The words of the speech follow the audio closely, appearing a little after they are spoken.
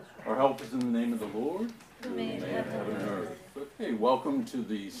Our help is in the name of the Lord, who made heaven and earth. Okay, welcome to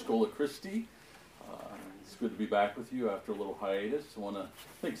the Schola Christi. It's good to be back with you after a little hiatus. I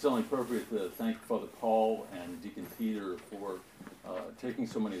think it's only appropriate to thank Father Paul and Deacon Peter for taking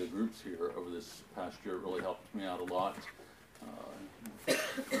so many of the groups here over this past year. It really helped me out a lot,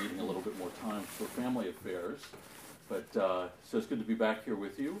 needing a little bit more time for family affairs. But so it's good to be back here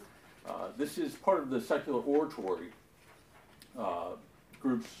with you. This is part of the secular oratory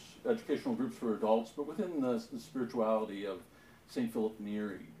groups, educational groups for adults, but within the spirituality of St. Philip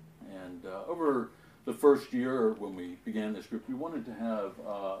Neri. And over the first year when we began this group, we wanted to have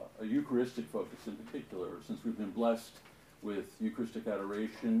a Eucharistic focus in particular, since we've been blessed with Eucharistic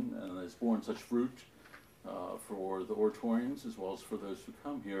adoration and has borne such fruit for the oratorians as well as for those who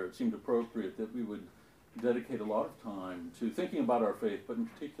come here. It seemed appropriate that we would dedicate a lot of time to thinking about our faith, but in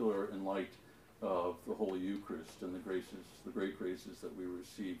particular in light of the Holy Eucharist and the great graces that we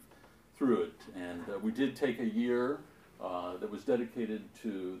receive through it. And we did take a year that was dedicated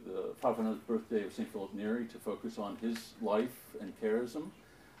to the 500th birthday of St. Philip Neri to focus on his life and charism.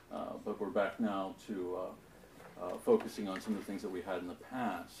 But we're back now to focusing on some of the things that we had in the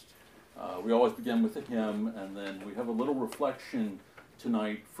past. We always begin with a hymn, and then we have a little reflection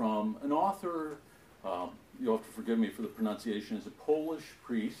tonight from an author. You'll have to forgive me for the pronunciation. Is a Polish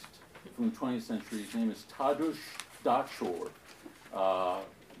priest from the 20th century. His name is Tadeusz Dajczer.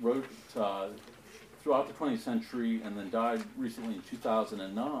 Wrote throughout the 20th century and then died recently in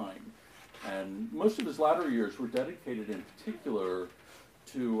 2009. And most of his latter years were dedicated in particular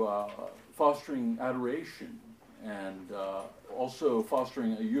to fostering adoration and also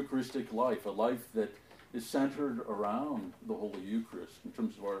fostering a Eucharistic life, a life that is centered around the Holy Eucharist in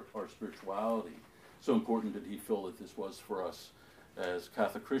terms of our spirituality. So important did he feel that this was for us as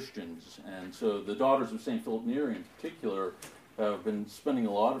Catholic Christians. And so the Daughters of St. Philip Neri in particular have been spending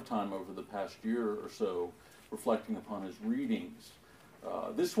a lot of time over the past year or so reflecting upon his readings.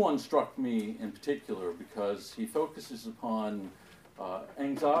 This one struck me in particular because he focuses upon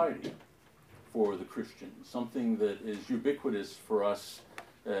anxiety for the Christian, something that is ubiquitous for us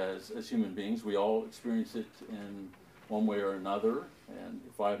as human beings. We all experience it in one way or another, and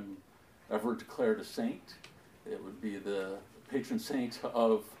if I'm ever declared a saint, it would be the patron saint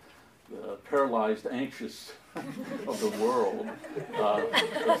of the paralyzed, anxious of the world.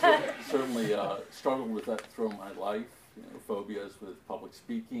 Certainly struggled with that throughout my life, phobias with public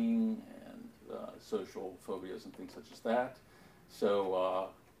speaking and social phobias and things such as that. So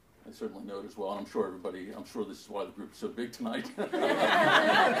I certainly know it as well, and I'm sure this is why the group is so big tonight.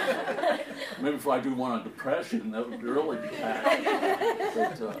 Maybe if I do one on depression, that would really be packed.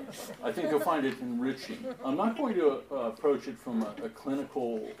 But I think you'll find it enriching. I'm not going to approach it from a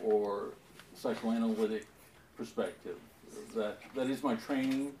clinical or psychoanalytic perspective. That is my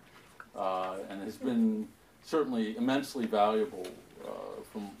training, and has been certainly immensely valuable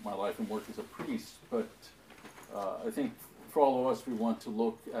from my life and work as a priest. But I think for all of us, we want to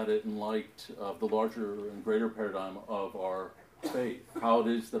look at it in light of the larger and greater paradigm of our faith, how it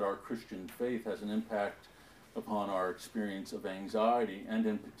is that our Christian faith has an impact upon our experience of anxiety, and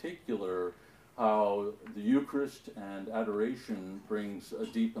in particular, how the Eucharist and adoration brings a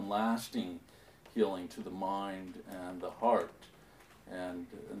deep and lasting healing to the mind and the heart. And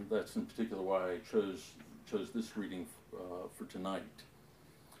that's in particular why I chose this reading for tonight.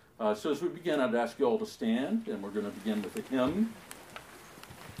 So as we begin, I'd ask you all to stand, and we're going to begin with a hymn.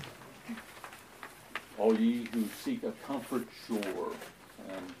 All ye who seek a comfort sure.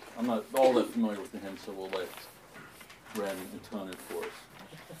 And I'm not all that familiar with the hymn, so we'll let Ren intone it for us.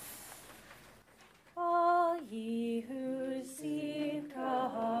 All ye who seek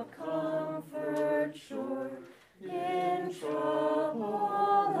a comfort sure in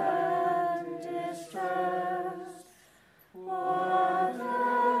trouble and distress,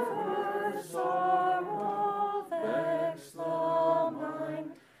 whatever sorrow vex the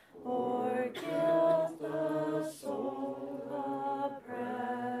mind, or guilt the soul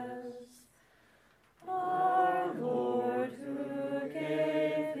oppress, our Lord who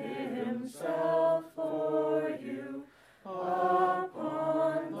gave himself for you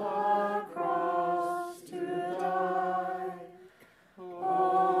upon the cross to die,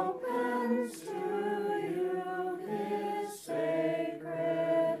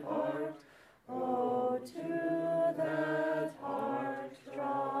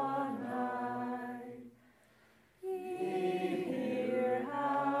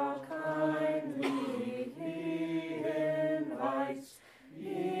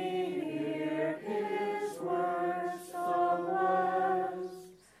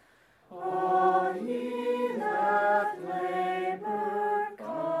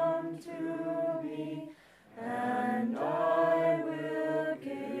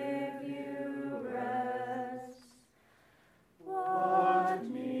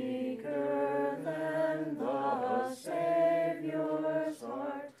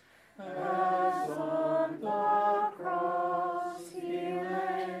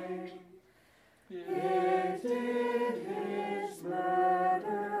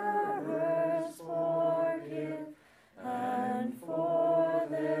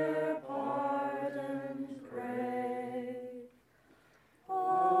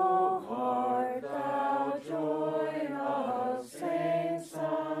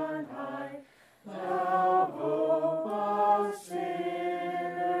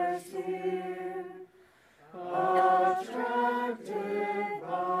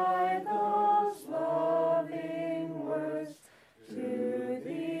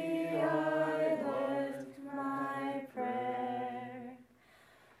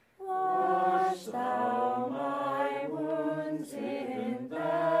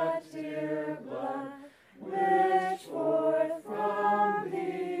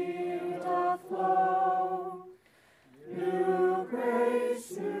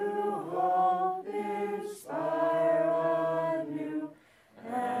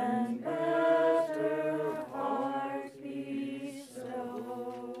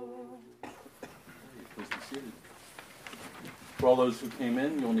 For all those who came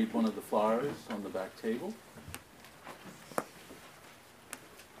in, you'll need one of the flyers on the back table.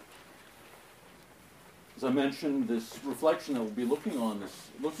 As I mentioned, this reflection that we'll be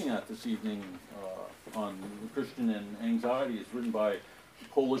looking at this evening on Christian and anxiety is written by a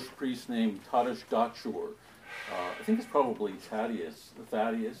Polish priest named Tadeusz Dajczer. I think it's probably Tadeusz.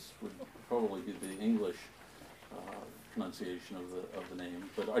 Thaddeus would probably be the English pronunciation of the name,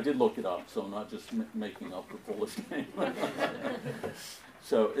 but I did look it up, so I'm not just making up the Polish name.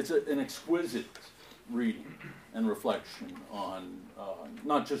 So it's an exquisite reading and reflection on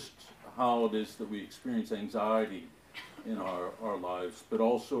not just how it is that we experience anxiety in our lives, but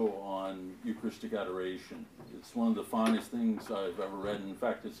also on Eucharistic adoration. It's one of the finest things I've ever read. In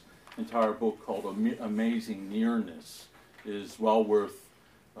fact, his entire book called Amazing Nearness is well worth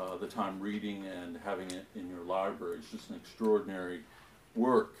the time reading and having it in your library. It's just an extraordinary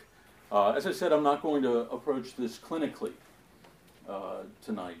work. As I said, I'm not going to approach this clinically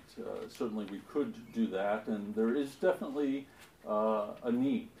tonight. Certainly we could do that, and there is definitely a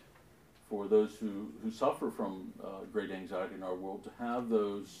need for those who suffer from great anxiety in our world to have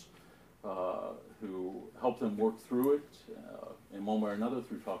those who help them work through it in one way or another,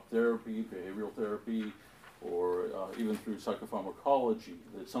 through talk therapy, behavioral therapy, or even through psychopharmacology.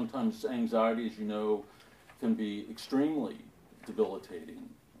 That sometimes anxiety, as you know, can be extremely debilitating,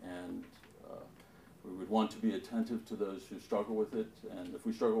 and we would want to be attentive to those who struggle with it, and if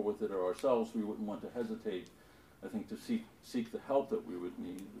we struggle with it ourselves, we wouldn't want to hesitate, I think, to seek the help that we would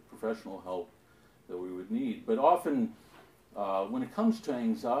need, the professional help that we would need. But often, when it comes to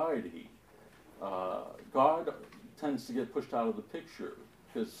anxiety, God tends to get pushed out of the picture,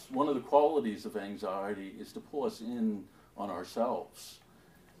 because one of the qualities of anxiety is to pull us in on ourselves.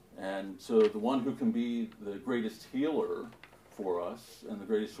 And so the one who can be the greatest healer for us and the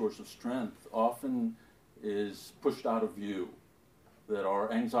greatest source of strength often is pushed out of view. That our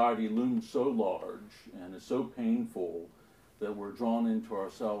anxiety looms so large and is so painful that we're drawn into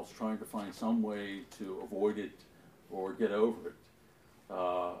ourselves trying to find some way to avoid it or get over it.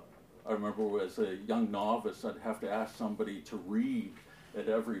 I remember as a young novice, I'd have to ask somebody to read at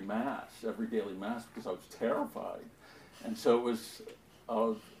every Mass, every daily Mass, because I was terrified. And so it was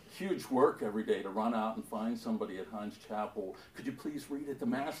a huge work every day to run out and find somebody at Heinz Chapel. Could you please read at the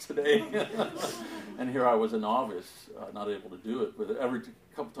Mass today? And here I was a novice, not able to do it. But every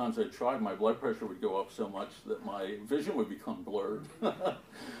couple times I tried, my blood pressure would go up so much that my vision would become blurred.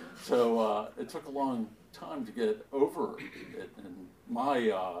 So it took a long time to get over it. And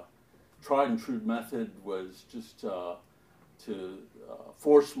my tried and true method was just to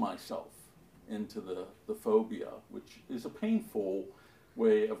force myself into the phobia, which is a painful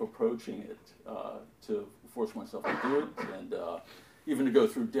way of approaching it, to force myself to do it, and even to go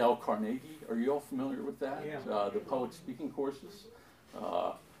through Dale Carnegie. Are you all familiar with that? Yeah. The public speaking courses.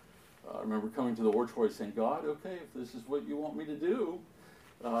 I remember coming to the oratory saying, God, okay, if this is what you want me to do,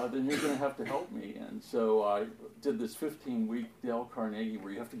 then you're going to have to help me. And so I did this 15-week Dale Carnegie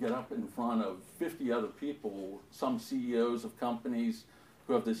where you have to get up in front of 50 other people, some CEOs of companies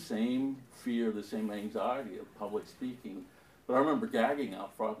who have the same fear, the same anxiety of public speaking. But I remember gagging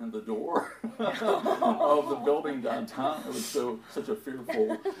out front in the door of the building downtown. It was such a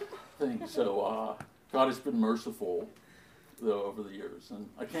fearful thing. So God has been merciful, though, over the years. And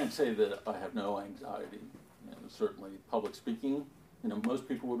I can't say that I have no anxiety. Certainly public speaking, most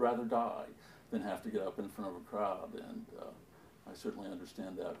people would rather die than have to get up in front of a crowd. And I certainly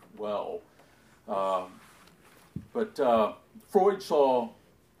understand that well. But Freud saw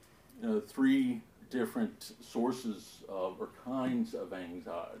three different sources of or kinds of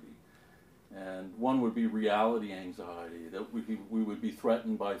anxiety. And one would be reality anxiety, that we would be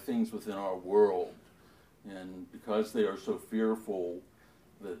threatened by things within our world. And because they are so fearful,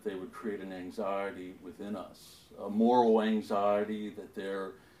 that they would create an anxiety within us. A moral anxiety, that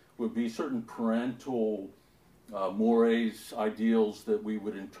there would be certain parental mores, ideals that we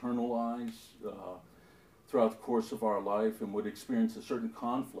would internalize throughout the course of our life and would experience a certain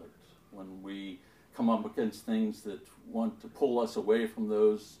conflict when we come up against things that want to pull us away from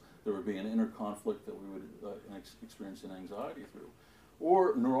those. There would be an inner conflict that we would experience an anxiety through.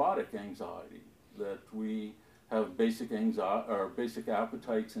 Or neurotic anxiety, that we have basic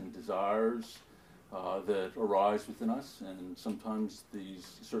appetites and desires that arise within us, and sometimes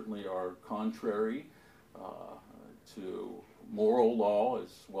these certainly are contrary to moral law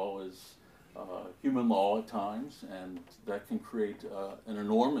as well as human law at times, and that can create an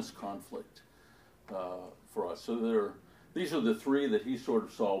enormous conflict for us. So these are the three that he sort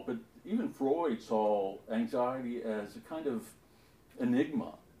of saw, but even Freud saw anxiety as a kind of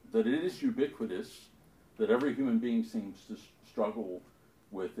enigma, that it is ubiquitous, that every human being seems to struggle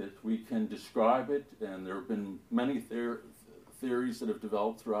with it. We can describe it, and there have been many theories that have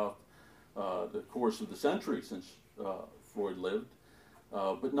developed throughout the course of the century since Freud lived,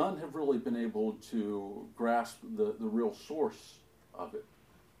 but none have really been able to grasp the real source of it.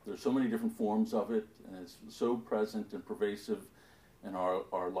 There's so many different forms of it, and it's so present and pervasive in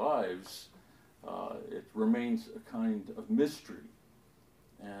our lives. It remains a kind of mystery.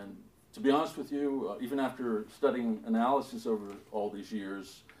 And to be honest with you, even after studying analysis over all these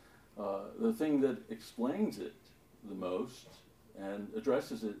years, the thing that explains it the most and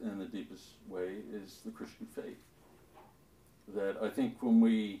addresses it in the deepest way is the Christian faith. That I think when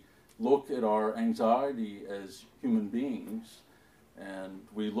we look at our anxiety as human beings, and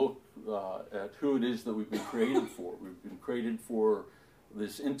we look at who it is that we've been created for. We've been created for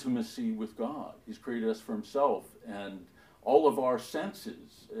this intimacy with God. He's created us for himself, and all of our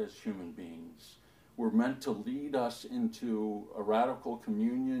senses as human beings were meant to lead us into a radical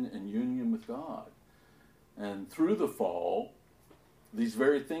communion and union with God. And through the fall, these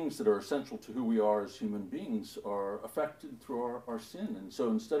very things that are essential to who we are as human beings are affected through our sin. And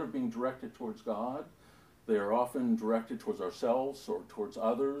so instead of being directed towards God, they are often directed towards ourselves or towards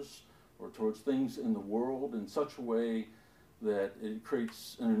others or towards things in the world in such a way that it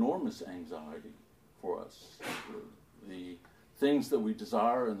creates an enormous anxiety for us. The things that we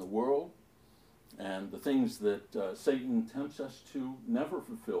desire in the world and the things that Satan tempts us to never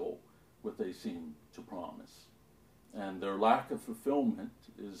fulfill what they seem to promise. And their lack of fulfillment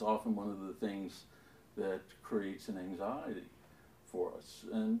is often one of the things that creates an anxiety for us.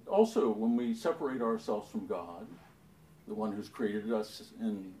 And also, when we separate ourselves from God, the one who's created us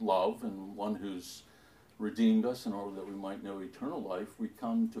in love and one who's redeemed us in order that we might know eternal life, we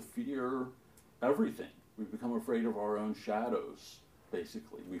come to fear everything. We become afraid of our own shadows,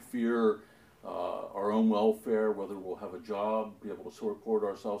 basically. We fear our own welfare, whether we'll have a job, be able to support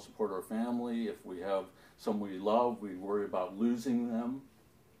ourselves, support our family. If we have someone we love, we worry about losing them.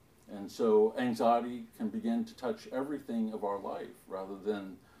 And so anxiety can begin to touch everything of our life rather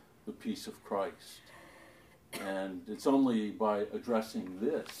than the peace of Christ. And it's only by addressing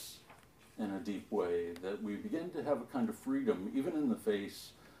this in a deep way that we begin to have a kind of freedom, even in the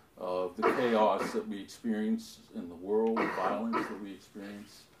face of the chaos that we experience in the world, the violence that we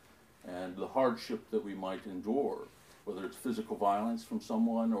experience, and the hardship that we might endure, whether it's physical violence from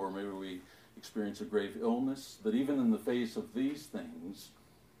someone or maybe we experience a grave illness, that even in the face of these things,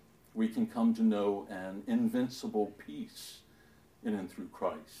 we can come to know an invincible peace in and through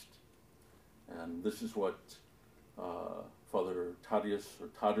Christ. And this is what Father Tadeusz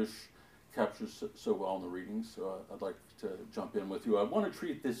captures so well in the readings, so I'd like to jump in with you. I want to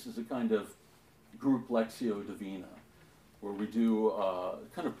treat this as a kind of group Lectio Divina, where we do a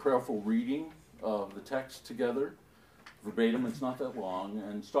kind of prayerful reading of the text together, verbatim. It's not that long,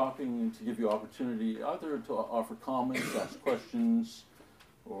 and stopping to give you opportunity either to offer comments, ask questions,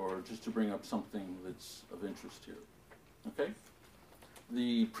 or just to bring up something that's of interest here. Okay?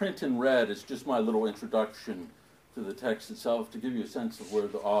 The print in red is just my little introduction to the text itself to give you a sense of where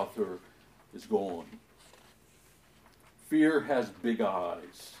the author is going. Fear has big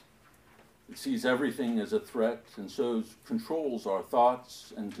eyes. It sees everything as a threat and so controls our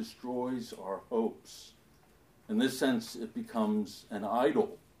thoughts and destroys our hopes. In this sense, it becomes an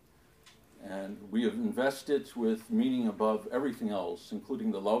idol. And we have invested it with meaning above everything else,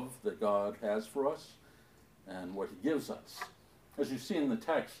 including the love that God has for us and what he gives us. As you see in the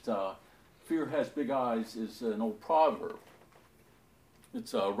text, fear has big eyes is an old proverb.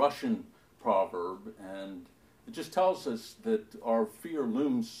 It's a Russian proverb, and it just tells us that our fear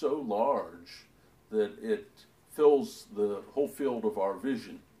looms so large that it fills the whole field of our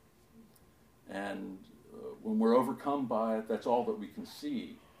vision. And when we're overcome by it, that's all that we can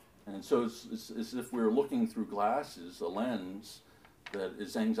see. And so it's as if we're looking through glasses, a lens that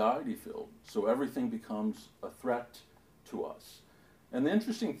is anxiety-filled. So everything becomes a threat to us. And the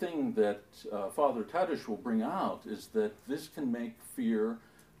interesting thing that Father Tadeusz will bring out is that this can make fear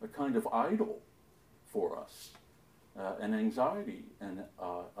a kind of idol for us, an anxiety and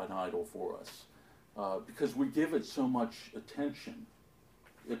an idol for us, because we give it so much attention.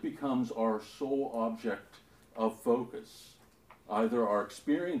 It becomes our sole object of focus, either our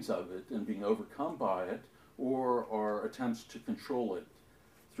experience of it and being overcome by it, or our attempts to control it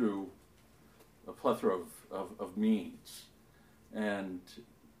through a plethora of means. And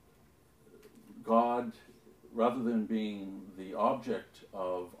God, rather than being the object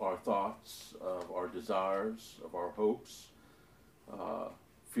of our thoughts, of our desires, of our hopes,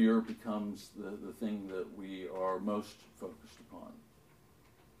 fear becomes the thing that we are most focused upon.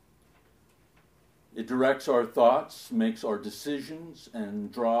 It directs our thoughts, makes our decisions,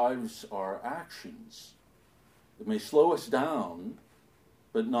 and drives our actions. It may slow us down,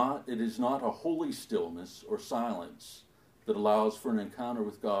 but it is not a holy stillness or silence that allows for an encounter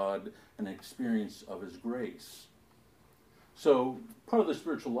with God and an experience of His grace. So part of the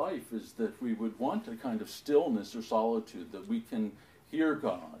spiritual life is that we would want a kind of stillness or solitude, that we can hear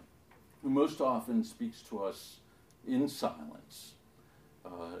God, who most often speaks to us in silence.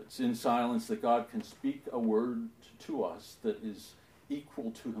 It's in silence that God can speak a word to us that is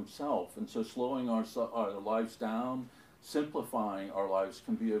equal to Himself. And so slowing our lives down, simplifying our lives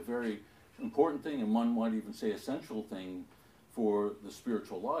can be a very important thing, and one might even say essential thing for the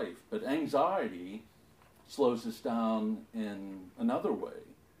spiritual life. But anxiety slows us down in another way,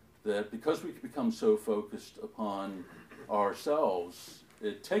 that because we become so focused upon ourselves,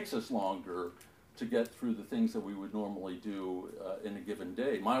 it takes us longer to get through the things that we would normally do in a given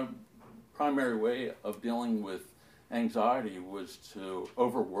day. My primary way of dealing with anxiety was to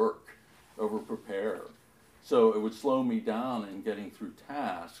overwork, overprepare. So it would slow me down in getting through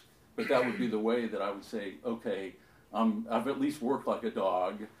tasks, but that would be the way that I would say, okay, I've at least worked like a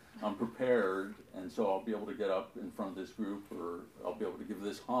dog, I'm prepared, and so I'll be able to get up in front of this group, or I'll be able to give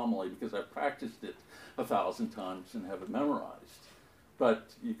this homily because I've practiced it 1,000 times and have it memorized.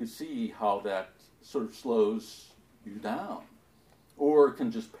 But you can see how that sort of slows you down, or it can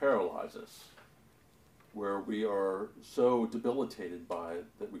just paralyze us, where we are so debilitated by it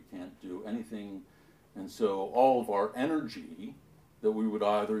that we can't do anything, and so all of our energy that we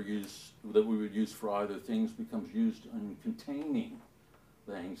would use for either things becomes used in containing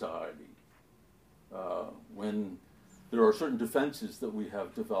the anxiety. When there are certain defenses that we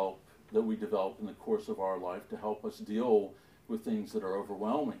develop in the course of our life to help us deal with things that are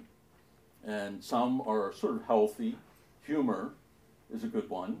overwhelming. And some are sort of healthy. Humor is a good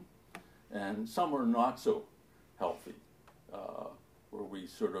one. And some are not so healthy, where we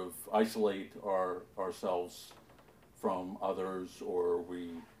sort of isolate ourselves from others, or we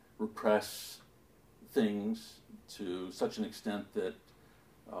repress things to such an extent that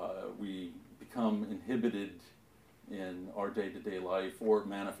we become inhibited in our day-to-day life, or it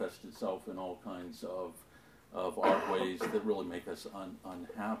manifests itself in all kinds of odd ways that really make us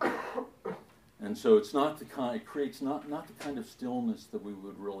unhappy. And so it creates not the kind of stillness that we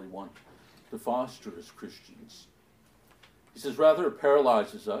would really want to foster as Christians. He says, rather it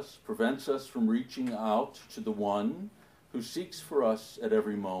paralyzes us, prevents us from reaching out to the one who seeks for us at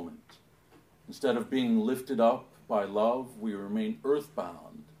every moment. Instead of being lifted up by love, we remain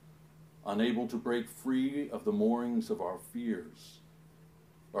earthbound, unable to break free of the moorings of our fears.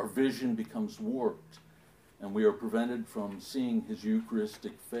 Our vision becomes warped, and we are prevented from seeing His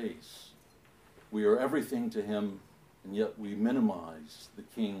Eucharistic face. We are everything to Him, and yet we minimize the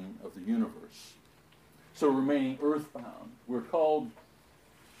King of the universe. So remaining earthbound, we're called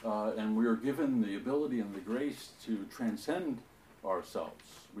and we are given the ability and the grace to transcend ourselves.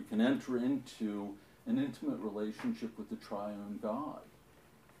 We can enter into an intimate relationship with the triune God.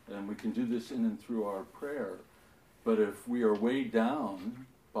 And we can do this in and through our prayer. But if we are weighed down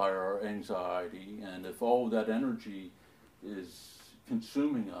by our anxiety, and if all of that energy is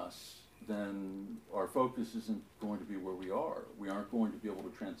consuming us, then our focus isn't going to be where we are. We aren't going to be able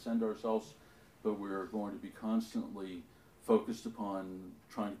to transcend ourselves, but we're going to be constantly focused upon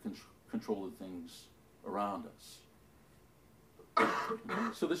trying to control the things around us.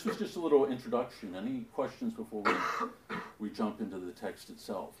 So this was just a little introduction. Any questions before we jump into the text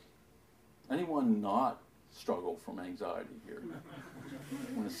itself? Anyone not struggle from anxiety here?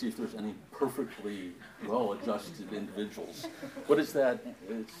 I want to see if there's any perfectly well-adjusted individuals. What is that?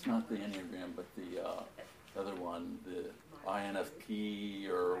 It's not the Enneagram, but the other one, the INFP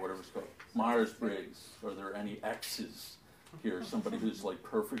or whatever it's called. Myers-Briggs. Are there any X's here? Somebody who's like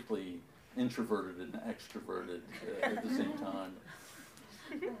perfectly introverted and extroverted at the same time.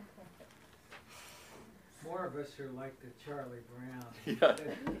 More of us are like the Charlie Brown. Yeah.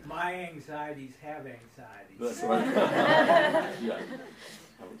 My anxieties have anxieties. That's right. Yeah,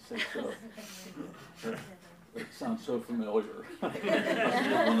 I would say so. That sounds so familiar.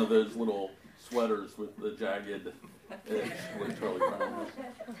 One of those little sweaters with the jagged edge where Charlie Brown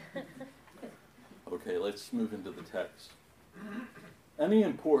is. Okay, let's move into the text. Any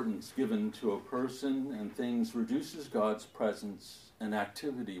importance given to a person and things reduces God's presence and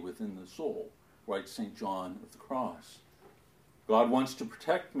activity within the soul, writes St. John of the Cross. God wants to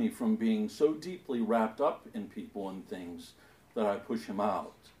protect me from being so deeply wrapped up in people and things that I push Him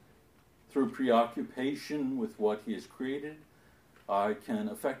out. Through preoccupation with what He has created, I can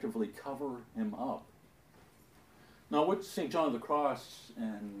effectively cover Him up. Now, what St. John of the Cross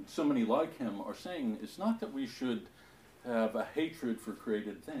and so many like him are saying is not that we should have a hatred for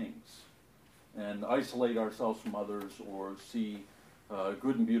created things and isolate ourselves from others or see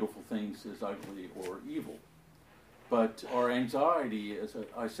good and beautiful things as ugly or evil. But our anxiety, as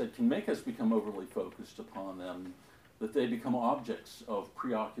I said, can make us become overly focused upon them, that they become objects of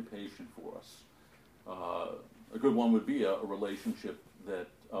preoccupation for us. A good one would be a relationship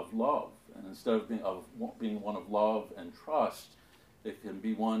of love. And instead of being one of love and trust, it can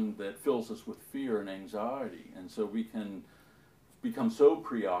be one that fills us with fear and anxiety. And so we can become so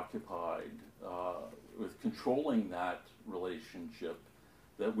preoccupied with controlling that relationship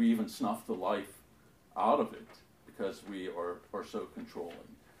that we even snuff the life out of it because we are so controlling.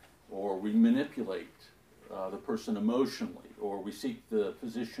 Or we manipulate the person emotionally, or we seek the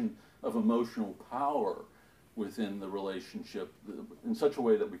position of emotional power within the relationship in such a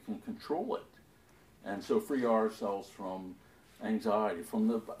way that we can control it, and so free ourselves from anxiety, from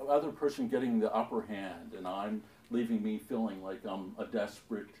the other person getting the upper hand, and I'm leaving me feeling like I'm a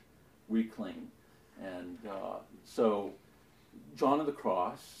desperate weakling. And so John of the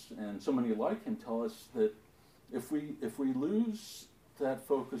Cross and so many like him tell us that if we lose that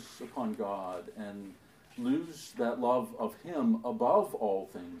focus upon God and lose that love of him above all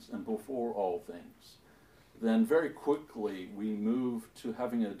things and before all things, then very quickly we move to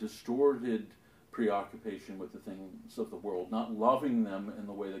having a distorted preoccupation with the things of the world, not loving them in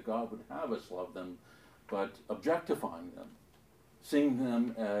the way that God would have us love them, but objectifying them, seeing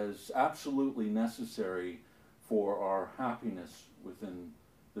them as absolutely necessary for our happiness within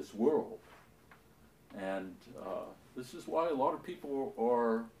this world. And this is why a lot of people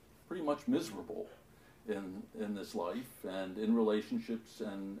are pretty much miserable in this life and in relationships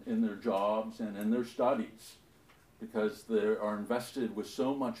and in their jobs and in their studies, because they are invested with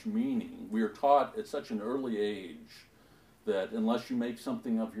so much meaning. We are taught at such an early age that unless you make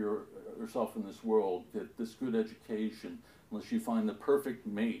something of yourself in this world, get this good education, unless you find the perfect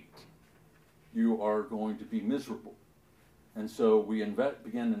mate, you are going to be miserable. And so we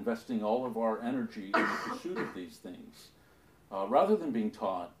begin investing all of our energy in the pursuit of these things, rather than being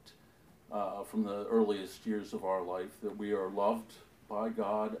taught from the earliest years of our life that we are loved by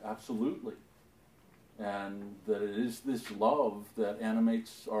God absolutely, and that it is this love that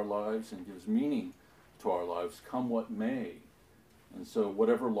animates our lives and gives meaning to our lives, come what may. And so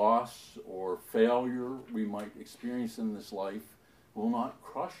whatever loss or failure we might experience in this life will not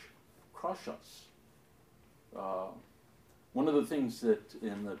crush us. One of the things that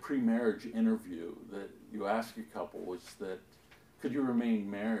in the pre-marriage interview that you ask a couple is that, could you remain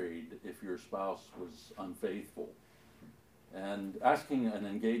married if your spouse was unfaithful? And asking an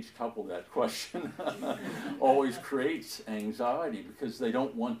engaged couple that question always creates anxiety, because they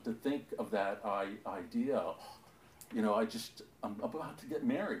don't want to think of that idea. You know, I'm about to get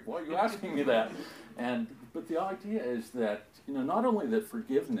married. Why are you asking me that? But the idea is that, you know, not only that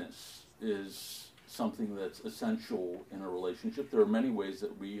forgiveness is something that's essential in a relationship, there are many ways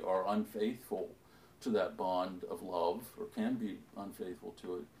that we are unfaithful to that bond of love, or can be unfaithful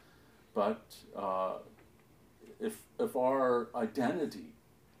to it. But if our identity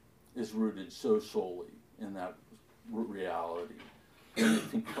is rooted so solely in that reality, then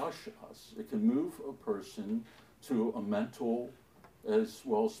it can crush us. It can move a person to a mental as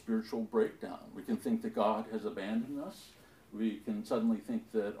well as spiritual breakdown. We can think that God has abandoned us. We can suddenly think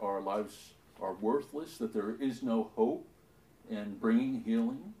that our lives are worthless, that there is no hope in bringing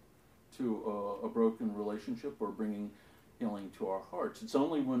healing to a broken relationship or bringing healing to our hearts. It's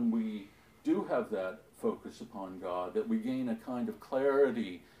only when we do have that focus upon God that we gain a kind of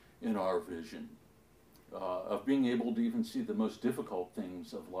clarity in our vision, of being able to even see the most difficult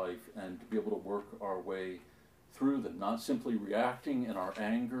things of life and to be able to work our way through them, not simply reacting in our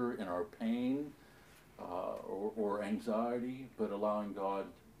anger, in our pain, or anxiety, but allowing God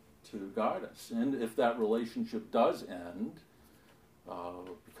to guide us. And if that relationship does end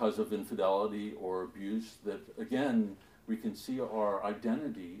because of infidelity or abuse, that again, we can see our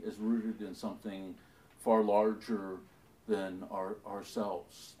identity as rooted in something far larger than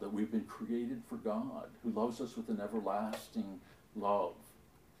ourselves, that we've been created for God, who loves us with an everlasting love.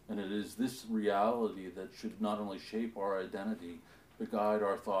 And it is this reality that should not only shape our identity, but guide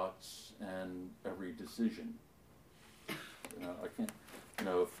our thoughts and every decision.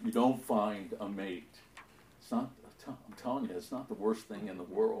 If you don't find a mate, it's not, I'm telling you, it's not the worst thing in the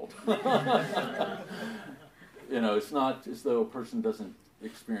world. It's not as though a person doesn't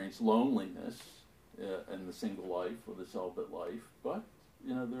experience loneliness in the single life or the celibate life, but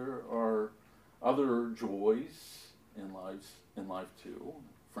there are other joys in life too.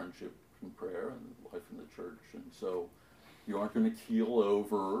 Friendship, in prayer and life in the church. And so you aren't going to keel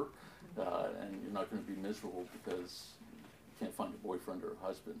over, and you're not going to be miserable because you can't find a boyfriend or a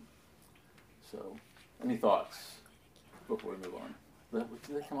husband. So, any thoughts before we move on?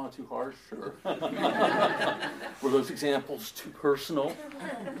 Did they come out too harsh, or were those examples too personal?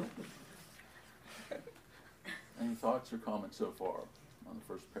 Any thoughts or comments so far on the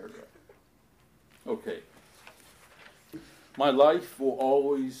first paragraph? Okay. My life will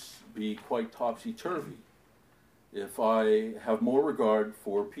always be quite topsy-turvy if I have more regard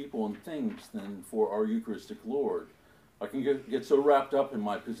for people and things than for our Eucharistic Lord. I can get so wrapped up in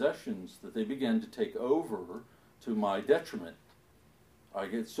my possessions that they begin to take over to my detriment. I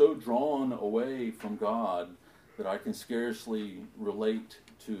get so drawn away from God that I can scarcely relate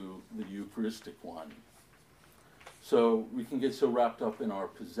to the Eucharistic One. So we can get so wrapped up in our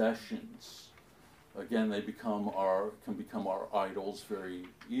possessions. Again, they can become our idols very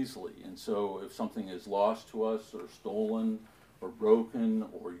easily. And so if something is lost to us or stolen or broken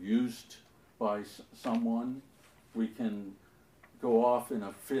or used by someone, we can go off in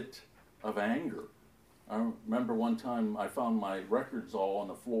a fit of anger. I remember one time I found my records all on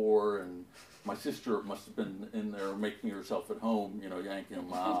the floor, and my sister must have been in there making herself at home, yanking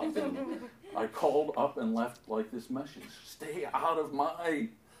them out. And I called up and left like this message: "Stay out of my..."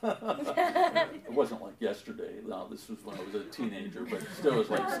 It wasn't like yesterday. No, this was when I was a teenager, but still, it was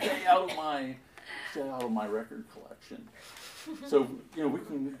like, stay out of my record collection. So, we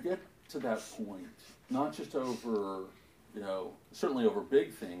can get to that point, not just over, certainly over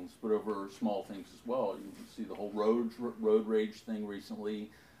big things, but over small things as well. You can see the whole road rage thing recently,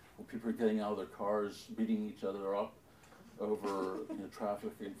 where people are getting out of their cars, beating each other up over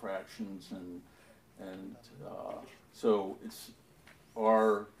traffic infractions, and so it's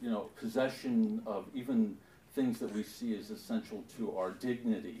our possession of even things that we see as essential to our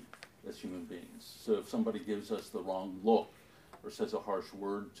dignity as human beings. So if somebody gives us the wrong look or says a harsh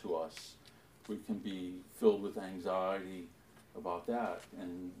word to us, we can be filled with anxiety about that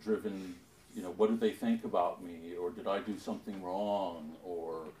and driven, what do they think about me, or did I do something wrong,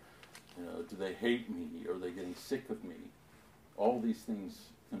 or do they hate me, or are they getting sick of me? All these things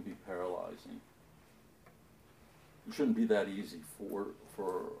can be paralyzing. It shouldn't be that easy for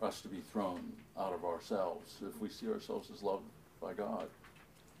us to be thrown out of ourselves if we see ourselves as loved by God.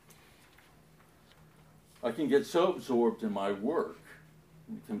 I can get so absorbed in my work.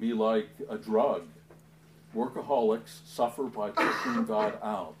 It can be like a drug. Workaholics suffer by pushing God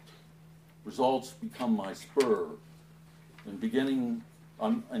out. Results become my spur. And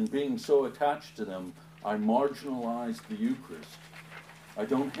being so attached to them, I marginalize the Eucharist. I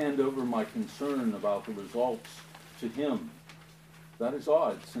don't hand over my concern about the results to Him. That is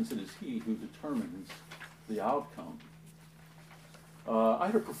odd, since it is He who determines the outcome. I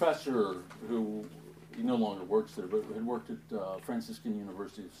had a professor who, he no longer works there, but had worked at Franciscan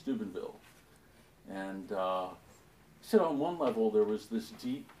University of Steubenville. And he said on one level there was this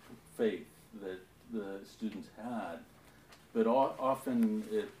deep faith that the students had, but often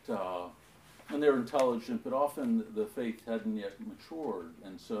and they're intelligent, but often the faith hadn't yet matured.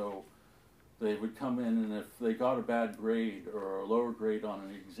 And so they would come in, and if they got a bad grade or a lower grade on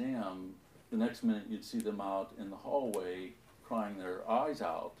an exam, the next minute you'd see them out in the hallway crying their eyes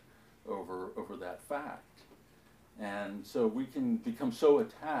out over that fact. And so we can become so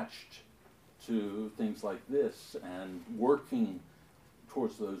attached to things like this and working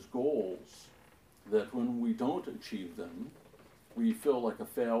towards those goals that when we don't achieve them, we feel like a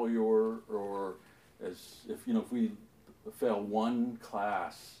failure, or as if we fail one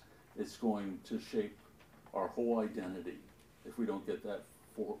class, it's going to shape our whole identity if we don't get that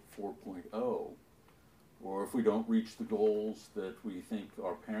 4.0, or if we don't reach the goals that we think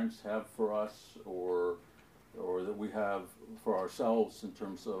our parents have for us, or that we have for ourselves in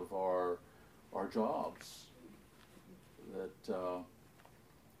terms of our jobs. That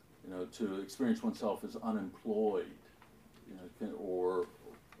to experience oneself as unemployed, or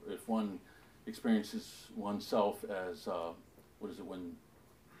if one experiences oneself as when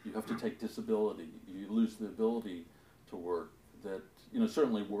you have to take disability, you lose the ability to work. That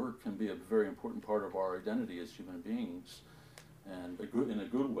certainly work can be a very important part of our identity as human beings, and in a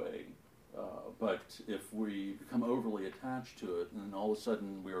good way. But if we become overly attached to it, and all of a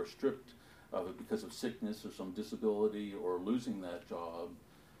sudden we are stripped of it because of sickness or some disability or losing that job,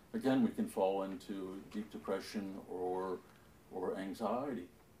 again we can fall into deep depression or anxiety.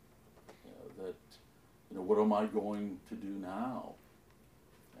 What am I going to do now?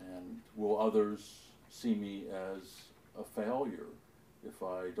 And will others see me as a failure if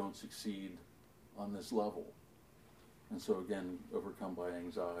I don't succeed on this level? And so again, overcome by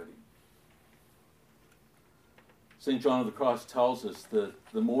anxiety. St. John of the Cross tells us that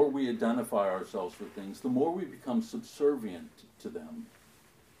the more we identify ourselves with things, the more we become subservient to them.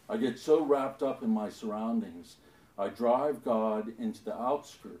 I get so wrapped up in my surroundings, I drive God into the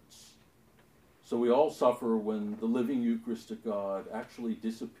outskirts. So we all suffer when the living Eucharistic God actually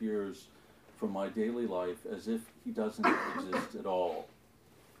disappears from my daily life as if he doesn't exist at all.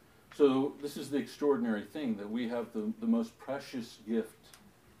 So this is the extraordinary thing, that we have the most precious gift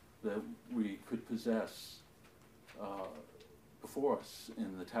that we could possess before us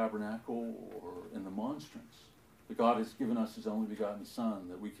in the tabernacle or in the monstrance. That God has given us his only begotten Son,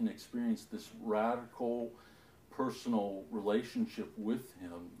 that we can experience this radical personal relationship with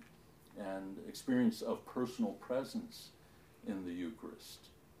him and experience of personal presence in the Eucharist.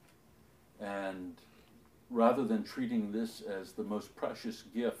 And rather than treating this as the most precious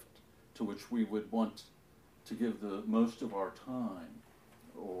gift to which we would want to give the most of our time,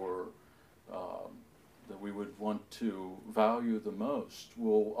 or that we would want to value the most,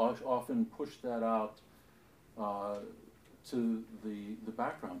 we'll often push that out to the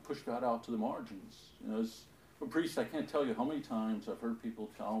background, push God out to the margins. You know, as a priest, I can't tell you how many times I've heard people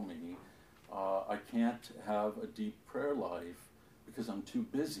tell me, I can't have a deep prayer life because I'm too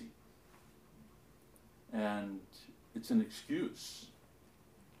busy. And it's an excuse.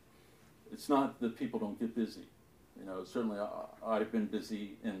 It's not that people don't get busy. You know, certainly I've been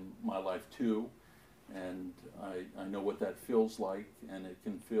busy in my life too, and I know what that feels like, and it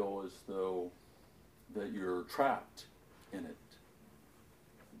can feel as though that you're trapped in it.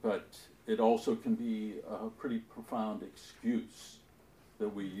 But it also can be a pretty profound excuse that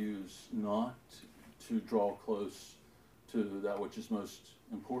we use not to draw close to that which is most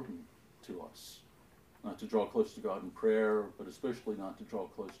important to us. Not to draw close to God in prayer, but especially not to draw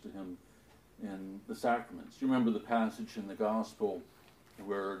close to him in the sacraments. You remember the passage in the Gospel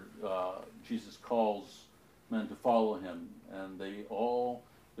where Jesus calls men to follow him, and they all,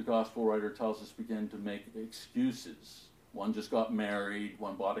 the Gospel writer tells us, begin to make excuses. One just got married,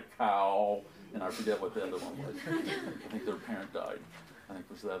 one bought a cow, and I forget what the other one was. I think their parent died. I think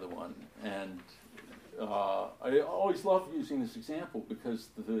was the other one. And I always love using this example because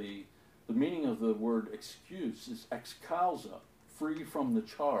the meaning of the word excuse is ex causa, free from the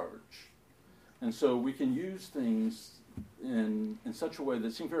charge. And so we can use things in such a way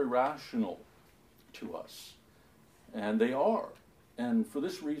that seem very rational to us. And they are. And for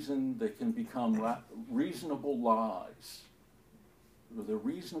this reason, they can become reasonable lies. They're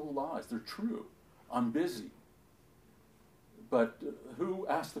reasonable lies. They're true. I'm busy. But who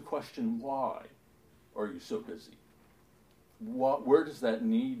asked the question, why are you so busy? Where does that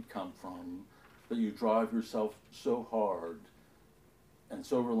need come from that you drive yourself so hard and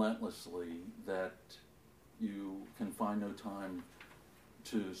so relentlessly that you can find no time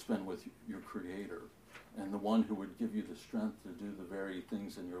to spend with your Creator and the one who would give you the strength to do the very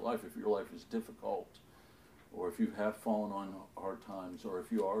things in your life? If your life is difficult, or if you have fallen on hard times, or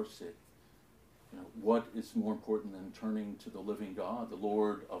if you are sick, you know, what is more important than turning to the living God, the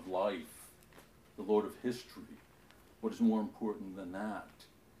Lord of life, the Lord of history? What is more important than that?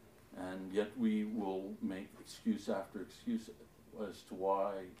 And yet we will make excuse after excuse as to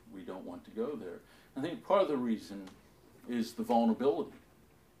why we don't want to go there. I think part of the reason is the vulnerability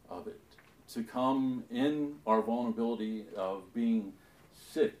of it. To come in our vulnerability of being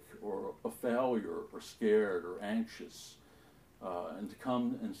sick or a failure or scared or anxious, and to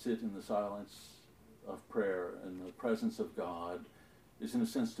come and sit in the silence of prayer and the presence of God is in a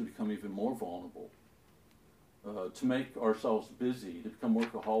sense to become even more vulnerable. To make ourselves busy, to become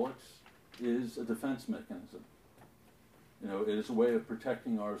workaholics, is a defense mechanism. You know, it is a way of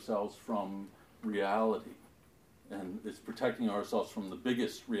protecting ourselves from reality. And it's protecting ourselves from the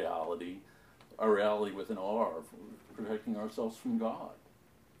biggest reality, our reality with an R, protecting ourselves from God.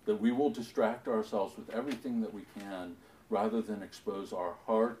 That we will distract ourselves with everything that we can rather than expose our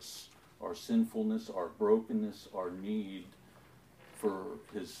hearts, our sinfulness, our brokenness, our need for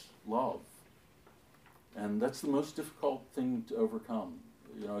his love. And that's the most difficult thing to overcome.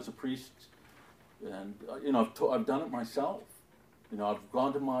 You know, as a priest, and you know, I've done it myself. You know, I've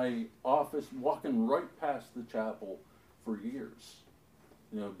gone to my office, walking right past the chapel for years.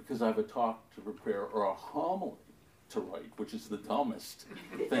 You know, because I have a talk to prepare or a homily to write, which is the dumbest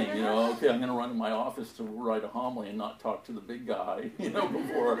thing. You know, okay, I'm going to run to my office to write a homily and not talk to the big guy, you know,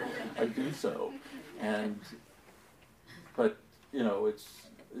 before I do so. But you know,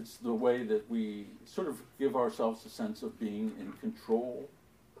 it's the way that we sort of give ourselves a sense of being in control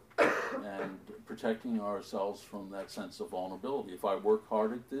and protecting ourselves from that sense of vulnerability. If I work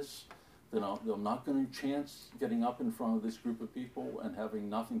hard at this, then I'm not going to chance getting up in front of this group of people and having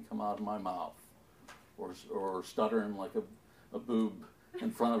nothing come out of my mouth, or stuttering like a boob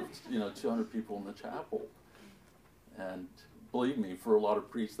in front of 200 people in the chapel. And believe me, for a lot of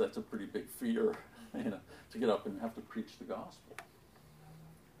priests, that's a pretty big fear, to get up and have to preach the gospel.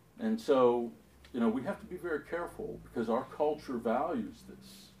 And so, we have to be very careful because our culture values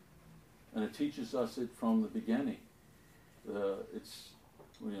this, and it teaches us it from the beginning. It's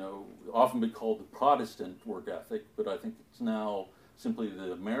often been called the Protestant work ethic, but I think it's now simply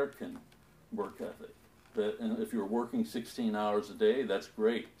the American work ethic. And if you're working 16 hours a day, that's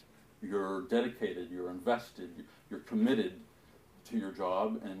great. You're dedicated, you're invested, you're committed to your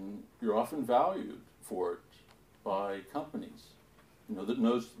job, and you're often valued for it by companies.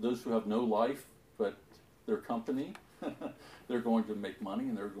 Those who have no life but their company, they're going to make money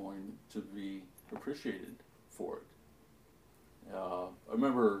and they're going to be appreciated for it. I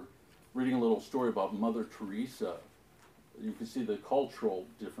remember reading a little story about Mother Teresa. You can see the cultural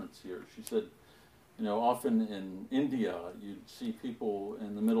difference here. She said, often in India, you'd see people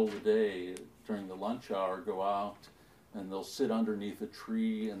in the middle of the day during the lunch hour go out and they'll sit underneath a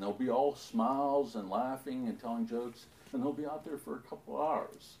tree and they'll be all smiles and laughing and telling jokes, and they'll be out there for a couple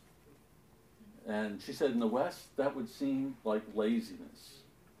hours. And she said in the West, that would seem like laziness.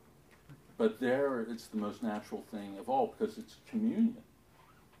 But there, it's the most natural thing of all because it's communion.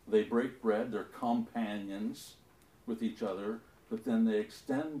 They break bread, they're companions with each other, but then they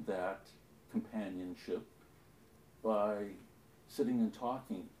extend that companionship by sitting and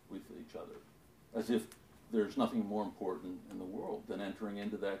talking with each other, as if there's nothing more important in the world than entering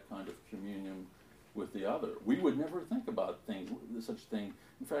into that kind of communion with the other. We would never think about such a thing.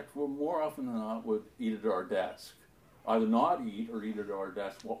 In fact, we more often than not would eat at our desk. Either not eat or eat at our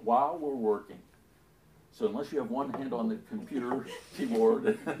desk while we're working. So unless you have one hand on the computer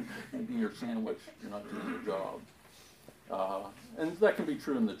keyboard and eating your sandwich, you're not doing your job. And that can be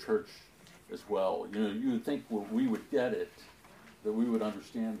true in the church as well. You would think we would get it, that we would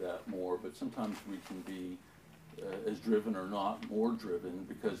understand that more, but sometimes we can be as driven or not more driven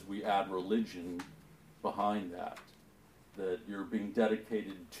because we add religion behind that you're being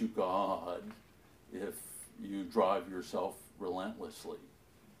dedicated to God if you drive yourself relentlessly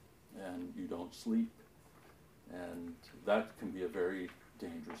and you don't sleep. And that can be a very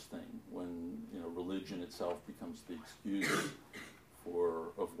dangerous thing when religion itself becomes the excuse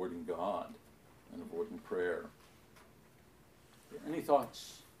for avoiding God and avoiding prayer. Any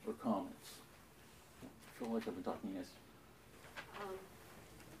thoughts or comments? I feel like I've been talking, yes.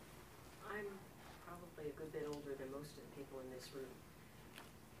 I'm probably a good bit older than most of the people in this room.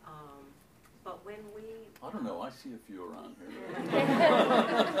 But when we... I don't know, I see a few around here.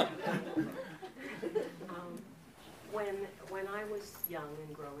 When I was young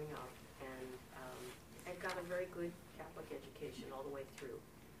and growing up, and I got a very good Catholic education all the way through,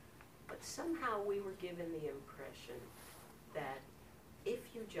 but somehow we were given the impression that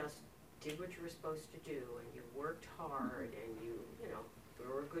if you just did what you were supposed to do, and you worked hard, and you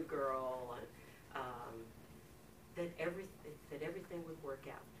were a good girl, and that everything would work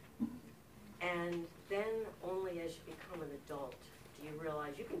out. And then only as you become an adult do you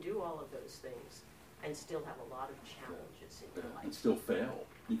realize you can do all of those things and still have a lot of challenges in your life. And still fail.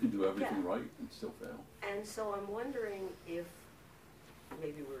 You can do everything right and still fail. And so I'm wondering if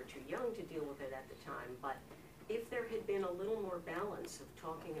maybe we were too young to deal with it at the time, but if there had been a little more balance of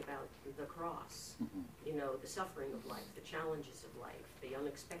talking about the cross, the suffering of life, the challenges of life, the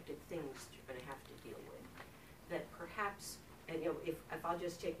unexpected things that you're going to have to deal with, that perhaps, and if I'll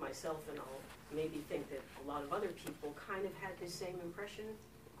just take myself and I'll maybe think that a lot of other people kind of had the same impression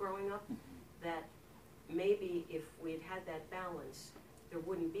growing up, that maybe if we'd had that balance, there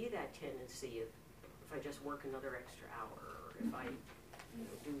wouldn't be that tendency of if I just work another extra hour, or if I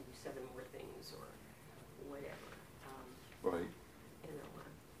do 7 more things, or whatever. Right.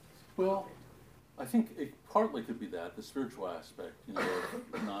 Well, I think it partly could be that, the spiritual aspect,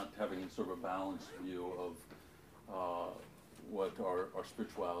 not having sort of a balanced view of what our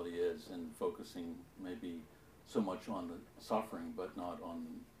spirituality is, and focusing maybe so much on the suffering, but not on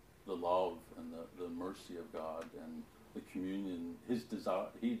the love and the mercy of God and the communion, His desire,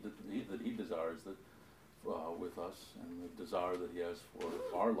 that He desires that with us, and the desire that He has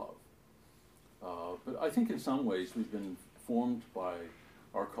for our love. But I think in some ways we've been formed by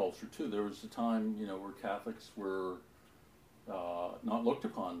our culture too. There was a time, where Catholics were not looked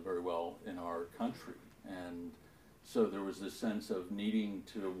upon very well in our country, and so there was this sense of needing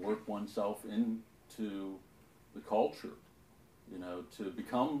to work oneself into the culture, to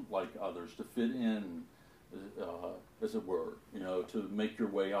become like others, to fit in, as it were, to make your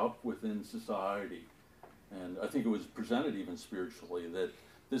way up within society. And I think it was presented even spiritually that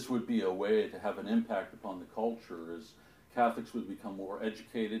this would be a way to have an impact upon the culture. As Catholics would become more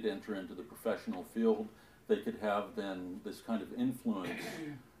educated, enter into the professional field, they could have then this kind of influence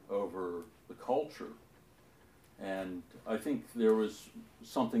over the culture. And I think there was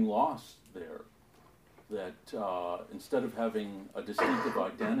something lost there, that instead of having a distinctive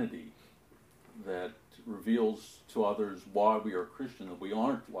identity that reveals to others why we are Christian, that we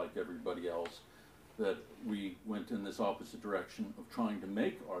aren't like everybody else, that we went in this opposite direction of trying to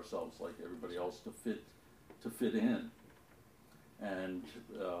make ourselves like everybody else to fit in. And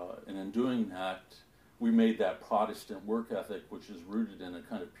in doing that, we made that Protestant work ethic, which is rooted in a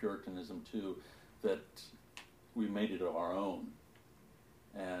kind of Puritanism too, that we made it our own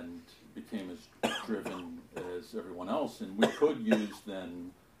and became as driven as everyone else. And we could use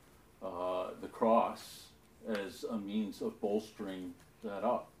then the cross as a means of bolstering that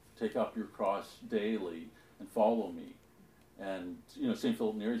up. Take up your cross daily and follow me. And, St.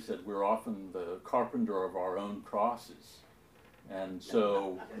 Philip Neri said we're often the carpenter of our own crosses. And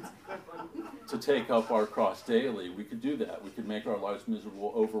so to take up our cross daily, we could do that. We could make our lives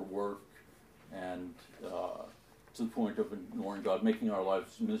miserable, overwork, and to the point of ignoring God, making our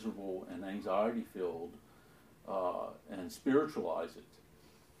lives miserable and anxiety-filled, and spiritualize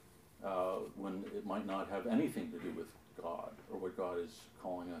it, when it might not have anything to do with God or what God is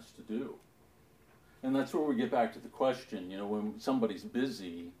calling us to do. And that's where we get back to the question, when somebody's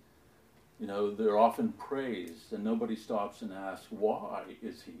busy, they're often praised, and nobody stops and asks, why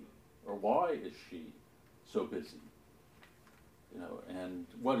is he or why is she so busy? And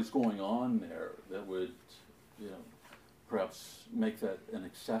what is going on there that would, perhaps make that an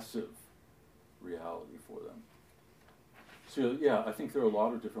excessive reality for them. So, yeah, I think there are a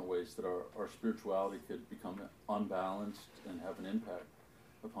lot of different ways that our spirituality could become unbalanced and have an impact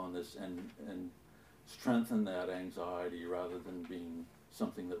upon this and strengthen that anxiety rather than being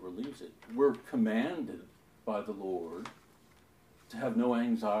something that relieves it. We're commanded by the Lord to have no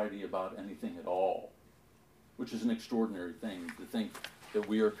anxiety about anything at all, which is an extraordinary thing, to think that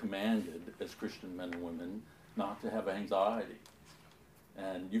we are commanded as Christian men and women not to have anxiety.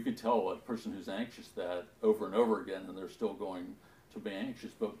 And you could tell a person who's anxious that over and over again, and they're still going to be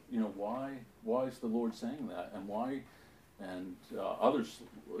anxious. But why is the Lord saying that? And why? And others,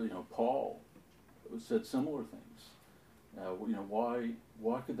 Paul said similar things.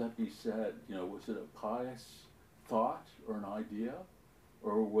 Why could that be said? Was it a pious thought or an idea,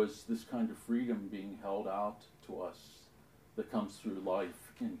 or was this kind of freedom being held out to us that comes through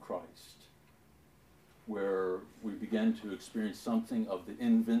life in Christ, where we begin to experience something of the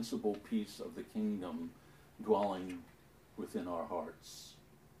invincible peace of the kingdom dwelling within our hearts?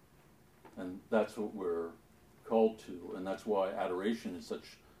 And that's what we're called to, and that's why adoration is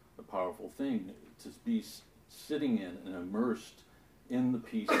such a powerful thing, to be sitting in and immersed in the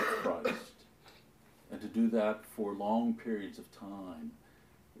peace of Christ. And to do that for long periods of time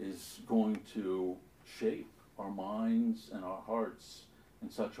is going to shape our minds and our hearts in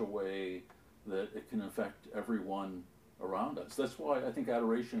such a way that it can affect everyone around us. That's why I think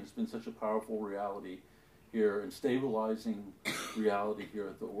adoration has been such a powerful reality here and stabilizing reality here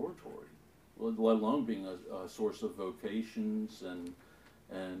at the oratory, let alone being a source of vocations and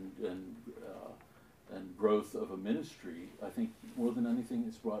growth of a ministry. I think more than anything,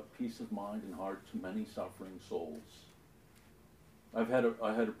 it's brought peace of mind and heart to many suffering souls. I had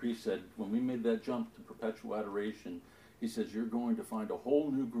a priest said, when we made that jump to perpetual adoration, he says, you're going to find a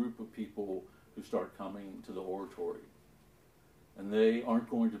whole new group of people who start coming to the oratory. And they aren't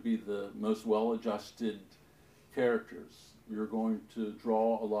going to be the most well-adjusted characters. You're going to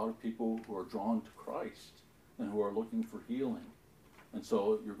draw a lot of people who are drawn to Christ and who are looking for healing. And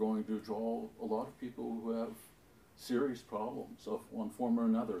so you're going to draw a lot of people who have serious problems of one form or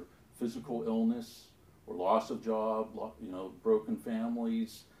another, physical illness or loss of job, broken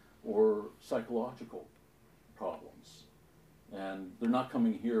families, or psychological problems. And they're not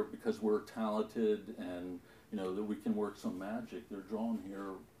coming here because we're talented and that we can work some magic. They're drawn here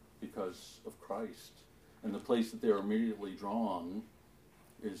because of Christ. And the place that they're immediately drawn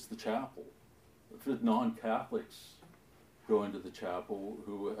is the chapel. If non-Catholics go into the chapel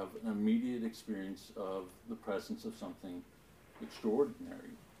who have an immediate experience of the presence of something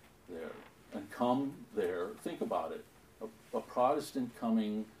extraordinary there, and come there, think about it, a Protestant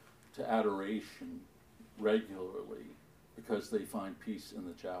coming to adoration regularly because they find peace in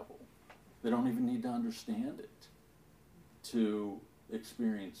the chapel. They don't even need to understand it to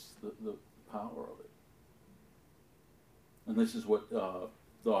experience the power of it. And this is what the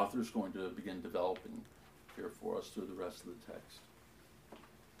author is going to begin developing here for us through the rest of the text.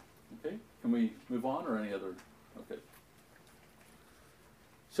 Okay, can we move on or any other? Okay.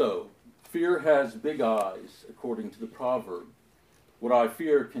 So, fear has big eyes, according to the proverb. What I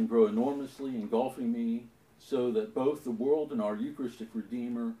fear can grow enormously, engulfing me, so that both the world and our Eucharistic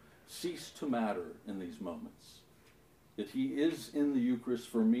Redeemer cease to matter in these moments. Yet he is in the Eucharist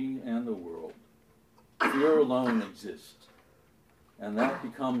for me and the world. Fear alone exists, and that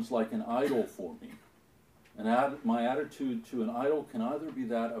becomes like an idol for me. And my attitude to an idol can either be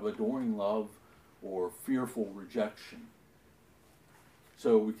that of adoring love or fearful rejection.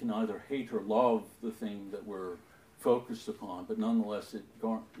 So we can either hate or love the thing that we're focused upon, but nonetheless it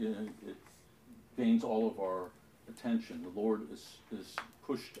gains all of our attention. The Lord is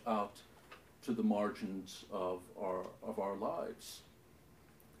pushed out to the margins of our lives.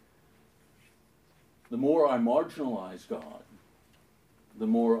 The more I marginalize God, the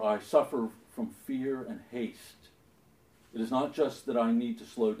more I suffer from fear and haste. It is not just that I need to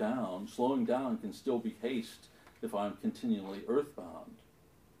slow down. Slowing down can still be haste if I'm continually earthbound.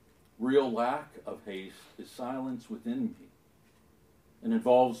 Real lack of haste is silence within me and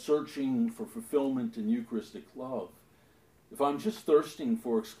involves searching for fulfillment in Eucharistic love. If I'm just thirsting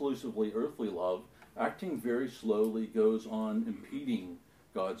for exclusively earthly love, acting very slowly goes on impeding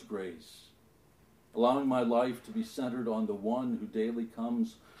God's grace. Allowing my life to be centered on the one who daily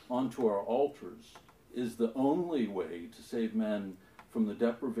comes onto our altars is the only way to save men from the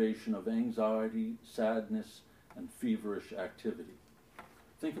deprivation of anxiety, sadness, and feverish activity.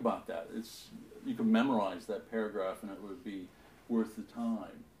 Think about that. You can memorize that paragraph and it would be worth the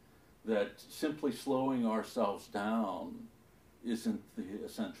time. That simply slowing ourselves down isn't the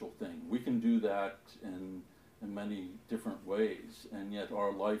essential thing. We can do that in many different ways, and yet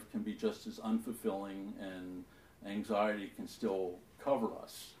our life can be just as unfulfilling, and anxiety can still cover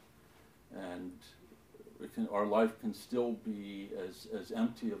us, and our life can still be as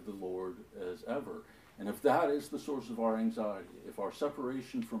empty of the Lord as ever. And if that is the source of our anxiety, if our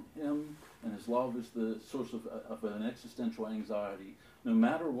separation from Him and His love is the source of an existential anxiety, no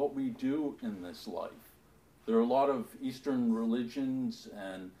matter what we do in this life, there are a lot of Eastern religions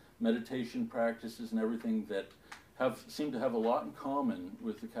and meditation practices and everything that seem to have a lot in common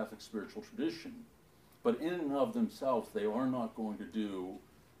with the Catholic spiritual tradition. But in and of themselves, they are not going to do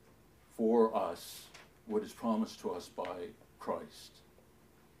for us what is promised to us by Christ.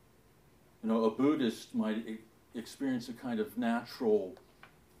 You know, a Buddhist might experience a kind of natural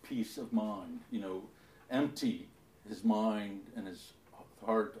peace of mind, empty his mind and his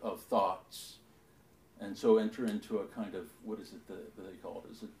heart of thoughts, and so enter into a kind of, what is it that they call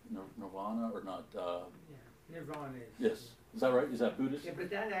it? Is it nirvana or not? Yeah, nirvana is. Yes. Is that right? Is that Buddhist? Yeah, but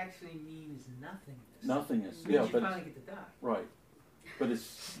that actually means nothingness. Nothingness, It means yeah. you But finally get to die. right. But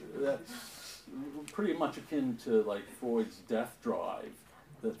that's pretty much akin to like Freud's death drive.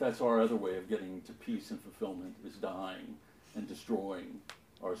 That's our other way of getting to peace and fulfillment, is dying and destroying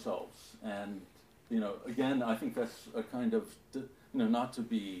ourselves. And, again, I think that's a kind of, not to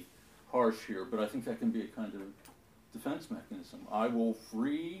be harsh here, but I think that can be a kind of defense mechanism. I will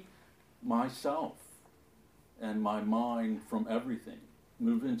free myself and my mind from everything,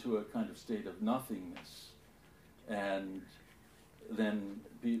 move into a kind of state of nothingness, and then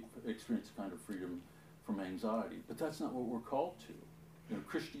experience a kind of freedom from anxiety. But that's not what we're called to.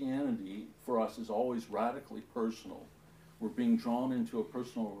 Christianity for us is always radically personal. We're being drawn into a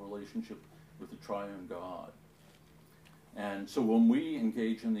personal relationship with the triune God. And so when we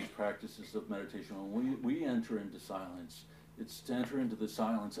engage in these practices of meditation, when we enter into silence, it's to enter into the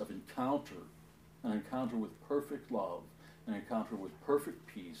silence of encounter, an encounter with perfect love, an encounter with perfect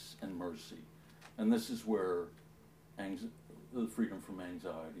peace and mercy. And this is where the freedom from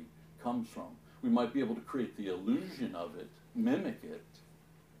anxiety comes from. We might be able to create the illusion of it, mimic it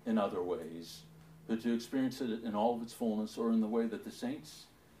in other ways, but to experience it in all of its fullness, or in the way that the saints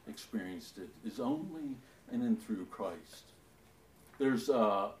experienced it, is only in and through Christ. There's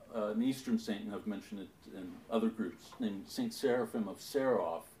an Eastern saint, and I've mentioned it in other groups, named Saint Seraphim of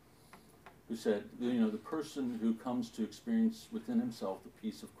Seraph, who said, the person who comes to experience within himself the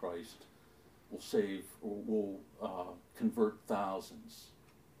peace of Christ will save, or will convert thousands.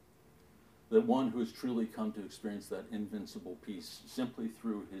 That one who has truly come to experience that invincible peace simply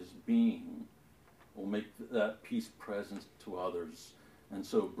through his being will make that peace present to others, and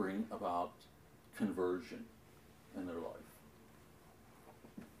so bring about conversion in their life.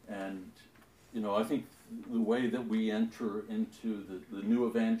 And, I think the way that we enter into the new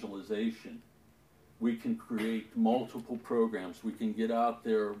evangelization, we can create multiple programs. We can get out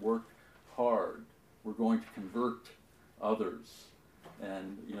there, work hard. We're going to convert others.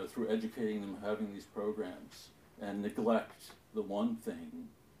 And, through educating them, having these programs, and neglect the one thing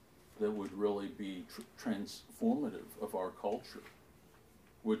that would really be transformative of our culture.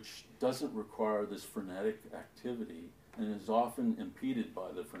 which doesn't require this frenetic activity and is often impeded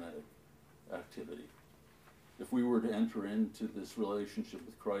by the frenetic activity. If we were to enter into this relationship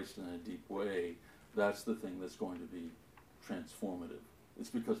with Christ in a deep way, that's the thing that's going to be transformative. It's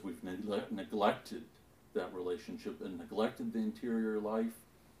because we've neglected that relationship and neglected the interior life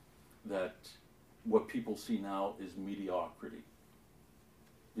that what people see now is mediocrity.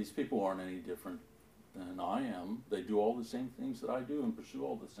 These people aren't any different than I am. They do all the same things that I do and pursue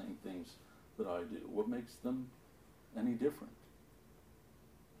all the same things that I do. What makes them any different?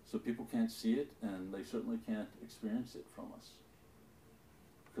 So people can't see it, and they certainly can't experience it from us,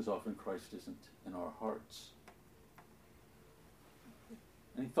 because often Christ isn't in our hearts.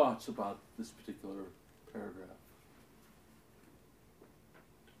 Any thoughts about this particular paragraph?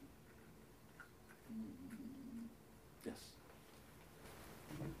 Yes.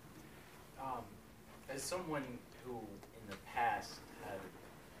 As someone who in the past had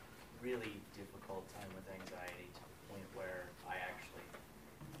a really difficult time with anxiety to the point where I actually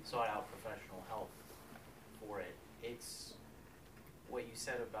sought out professional help for it, it's what you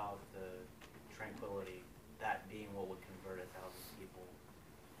said about the tranquility, that being what would convert 1,000 people.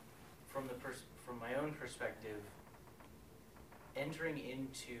 From my own perspective, entering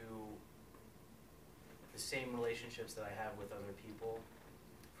into the same relationships that I have with other people,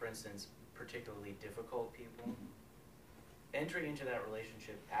 for instance, particularly difficult people, entering into that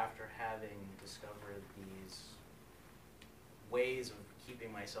relationship after having discovered these ways of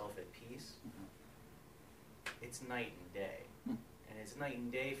keeping myself at peace, it's night and day. And it's night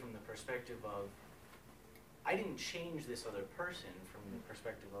and day from the perspective of, I didn't change this other person from the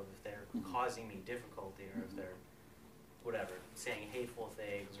perspective of if they're causing me difficulty or if they're, whatever, saying hateful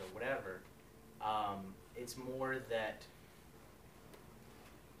things or whatever. It's more that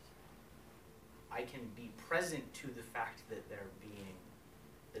I can be present to the fact that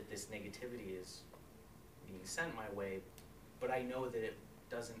that this negativity is being sent my way, but I know that it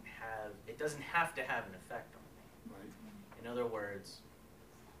doesn't have to have an effect on me. Right. In other words,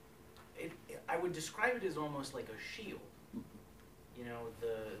 I would describe it as almost like a shield. You know,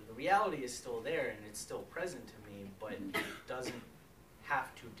 the reality is still there and it's still present to me, but it doesn't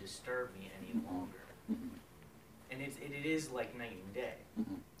have to disturb me any longer. And it is like night and day.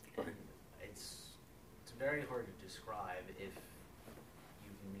 Right. And it's very hard to describe if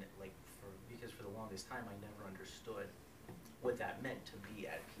you can, because for the longest time I never understood what that meant to be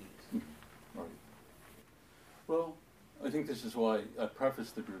at peace. Right. Well, I think this is why I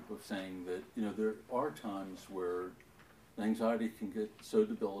prefaced the group of saying that, you know, there are times where anxiety can get so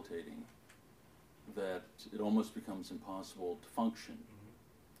debilitating that it almost becomes impossible to function.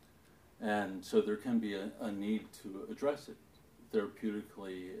 And so there can be a need to address it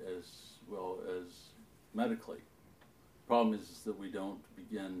therapeutically as well as medically. The problem is that we don't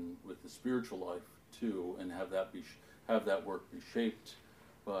begin with the spiritual life too, and have that work be shaped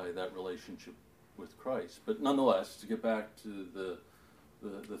by that relationship with Christ. But nonetheless, to get back to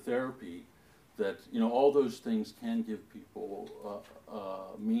the therapy, that, you know, all those things can give people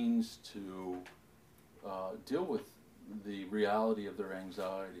means to deal with the reality of their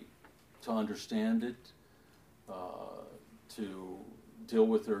anxiety, to understand it, to deal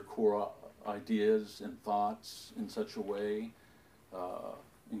with their core ideas and thoughts in such a way,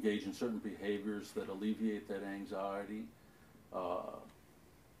 engage in certain behaviors that alleviate that anxiety.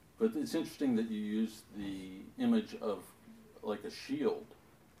 But it's interesting that you use the image of like a shield,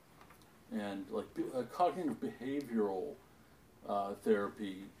 and like cognitive behavioral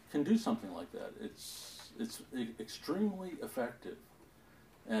therapy can do something like that. It's extremely effective,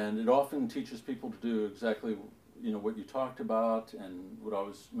 and it often teaches people to do exactly, you know, what you talked about and what I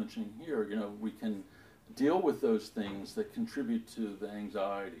was mentioning here. You know, we can deal with those things that contribute to the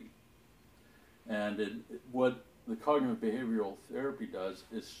anxiety, and what the cognitive behavioral therapy does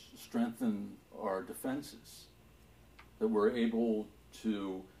is strengthen our defenses, that we're able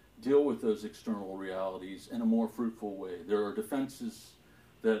to deal with those external realities in a more fruitful way. There are defenses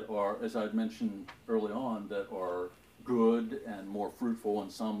that are, as I'd mentioned early on, that are good and more fruitful,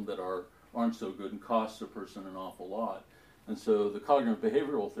 and some that aren't so good and cost a person an awful lot. And so the cognitive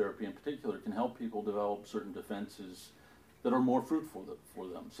behavioral therapy in particular can help people develop certain defenses that are more fruitful for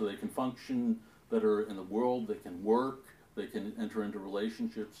them, so they can function better in the world, they can work, they can enter into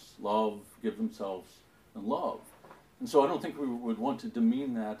relationships, love, give themselves, and love. And so I don't think we would want to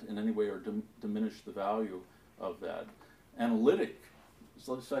demean that in any way or diminish the value of that.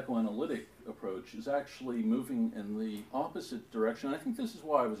 Psychoanalytic approach is actually moving in the opposite direction. I think this is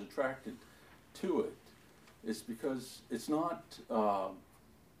why I was attracted to it. It's because it's not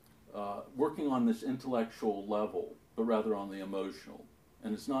working on this intellectual level, but rather on the emotional.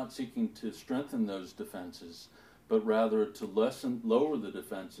 And it's not seeking to strengthen those defenses, but rather to lower the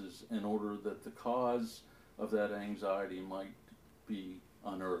defenses in order that the cause of that anxiety might be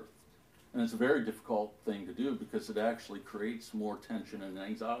unearthed. And it's a very difficult thing to do because it actually creates more tension and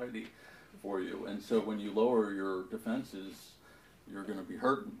anxiety for you. And so when you lower your defenses, you're going to be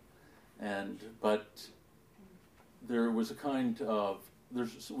hurting. But there was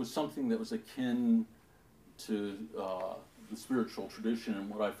was something that was akin to the spiritual tradition and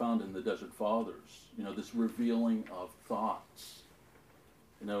what I found in the Desert Fathers, this revealing of thoughts.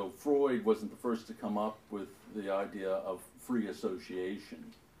 Freud wasn't the first to come up with the idea of free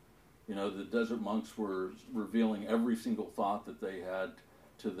association. The desert monks were revealing every single thought that they had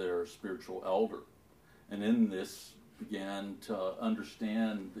to their spiritual elder. And in this began to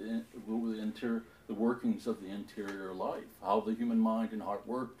understand the workings of the interior life, how the human mind and heart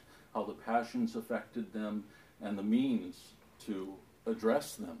worked, how the passions affected them, and the means to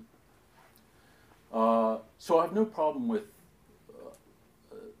address them. So I have no problem with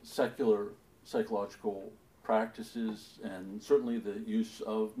secular psychological practices and certainly the use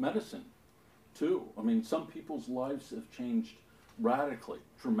of medicine too. I mean, some people's lives have changed radically,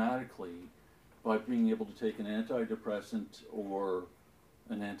 dramatically, by being able to take an antidepressant or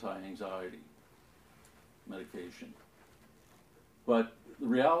an anti-anxiety medication. But the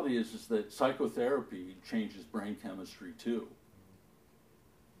reality is that psychotherapy changes brain chemistry too,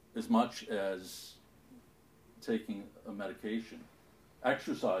 as much as taking a medication.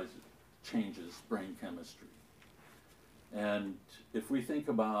 Exercise changes brain chemistry. And if we think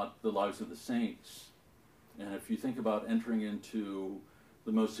about the lives of the saints, and if you think about entering into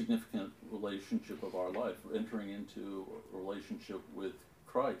the most significant relationship of our life, entering into a relationship with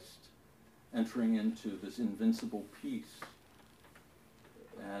Christ, entering into this invincible peace,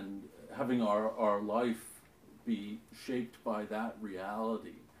 and having our life be shaped by that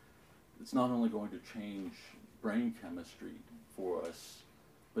reality, it's not only going to change brain chemistry for us,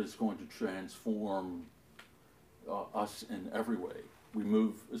 but it's going to transform us in every way. We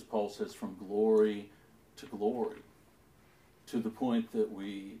move, as Paul says, from glory to glory, to the point that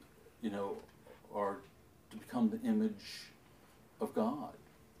we, are to become the image of God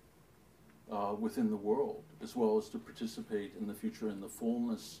within the world, as well as to participate in the future in the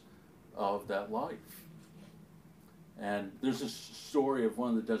fullness of that life. And there's a story of one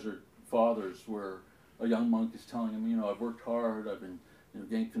of the Desert Fathers where a young monk is telling him, I've worked hard, I've been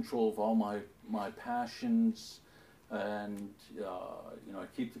gained control of all my passions, and I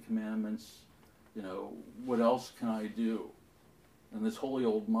keep the commandments. What else can I do? And this holy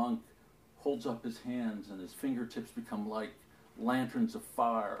old monk holds up his hands, and his fingertips become like lanterns of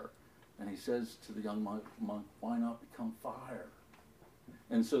fire. And he says to the young monk, why not become fire?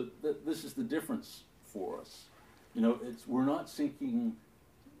 And so this is the difference for us. We're not seeking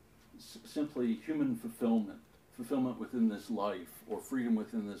simply human fulfillment within this life, or freedom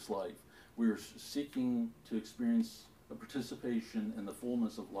within this life. We are seeking to experience a participation in the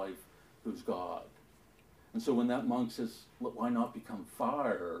fullness of life, who's God. And so when that monk says, why not become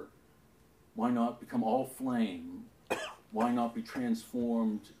fire? Why not become all flame? Why not be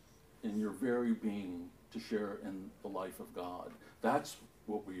transformed in your very being to share in the life of God? That's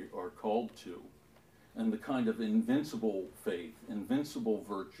what we are called to. And the kind of invincible faith, invincible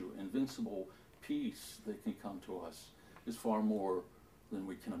virtue, invincible peace that can come to us is far more than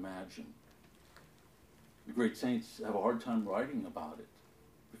we can imagine. The great saints have a hard time writing about it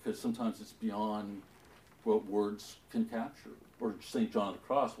because sometimes it's beyond what words can capture. Or St. John of the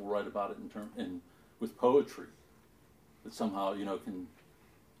Cross will write about it with poetry that somehow can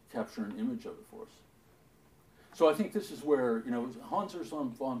capture an image of it for us. So I think this is where Hans Urs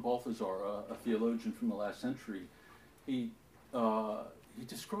von Balthasar, a theologian from the last century, he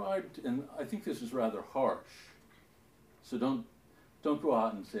described, and I think this is rather harsh. So don't go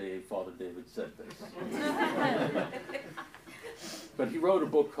out and say Father David said this. But he wrote a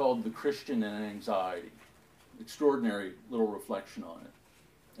book called The Christian and Anxiety. Extraordinary little reflection on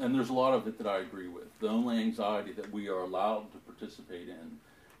it. And there's a lot of it that I agree with. The only anxiety that we are allowed to participate in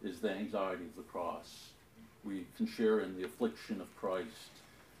is the anxiety of the cross. We can share in the affliction of Christ,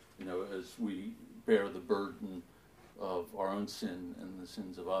 as we bear the burden of our own sin and the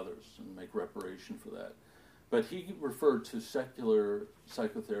sins of others and make reparation for that. But he referred to secular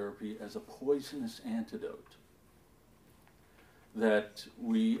psychotherapy as a poisonous antidote, that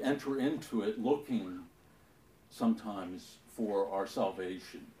we enter into it looking sometimes for our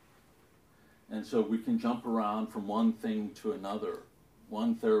salvation. And so we can jump around from one thing to another,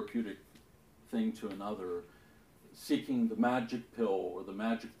 one therapeutic thing to another, seeking the magic pill or the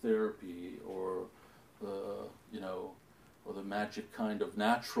magic therapy or the or the magic kind of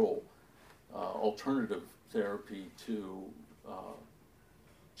natural alternative therapy to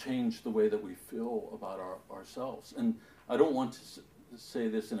change the way that we feel about ourselves. And I don't want to say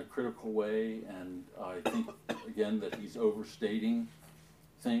this in a critical way, and I think, again, that he's overstating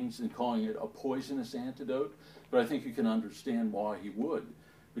things and calling it a poisonous antidote, but I think you can understand why he would,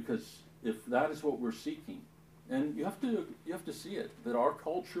 because if that is what we're seeking, and you have to see it, that our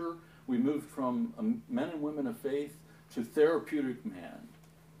culture, we moved from men and women of faith to therapeutic man,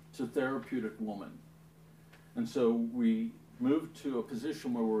 to therapeutic woman. And so we moved to a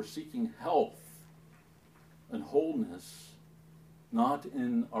position where we're seeking health and wholeness, not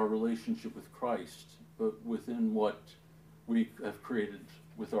in our relationship with Christ, but within what we have created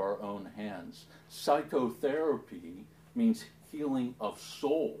with our own hands. Psychotherapy means healing of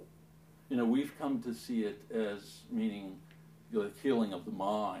soul. You know, we've come to see it as meaning the healing of the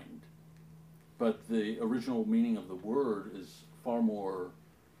mind, but the original meaning of the word is far more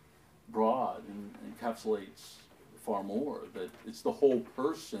broad and encapsulates far more, that it's the whole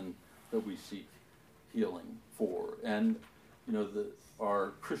person that we seek healing for. And you know,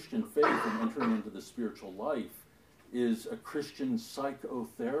 our Christian faith and entering into the spiritual life is a Christian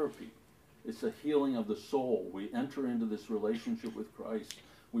psychotherapy. It's a healing of the soul. We enter into this relationship with Christ.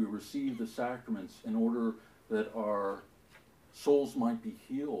 We receive the sacraments in order that our souls might be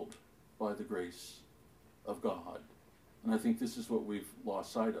healed by the grace of God. And I think this is what we've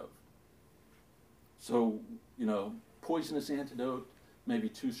lost sight of. So, you know, poisonous antidote may be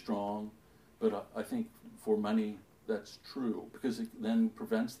too strong, but I think for many that's true, because it then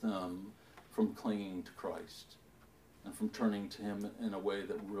prevents them from clinging to Christ and from turning to him in a way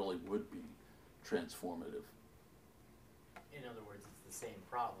that really would be transformative. In other words, it's the same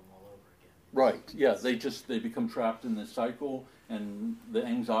problem all over again. Right, yeah, they become trapped in this cycle, and the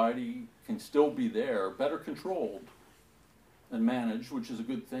anxiety can still be there, better controlled and managed, which is a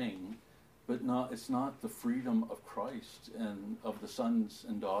good thing, but it's not the freedom of Christ and of the sons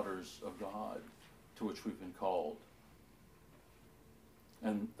and daughters of God to which we've been called.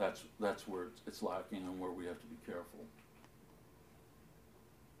 And that's where it's lacking and where we have to be careful.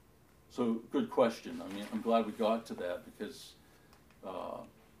 So, good question. I mean, I'm glad we got to that, because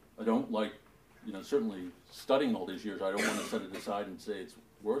I don't like, you know, certainly studying all these years, I don't want to set it aside and say it's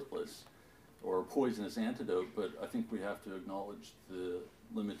worthless or a poisonous antidote, but I think we have to acknowledge the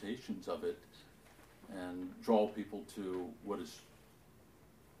limitations of it and draw people to what is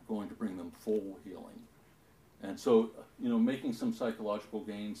going to bring them full healing. And so, you know, making some psychological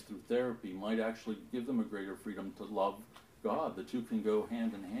gains through therapy might actually give them a greater freedom to love God. The two can go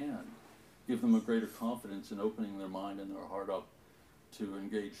hand in hand. Give them a greater confidence in opening their mind and their heart up to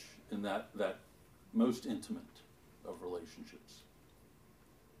engage in that most intimate of relationships.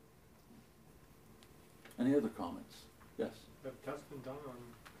 Any other comments? Yes? Have tests been done on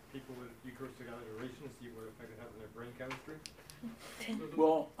people with Eucharistic adoration to see what effect it has on their brain chemistry?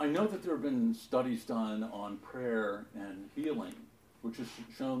 Well, I know that there have been studies done on prayer and healing, which has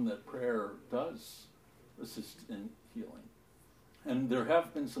shown that prayer does assist in healing. And there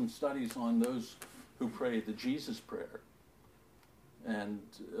have been some studies on those who pray the Jesus prayer. And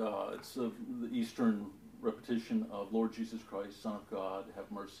it's the Eastern repetition of Lord Jesus Christ, Son of God, have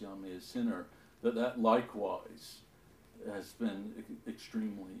mercy on me, a sinner. That likewise has been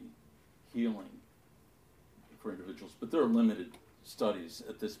extremely healing for individuals. But there are limited studies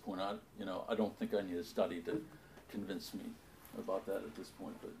at this point. I don't think I need a study to convince me about that at this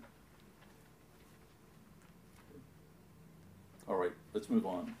point. But all right, let's move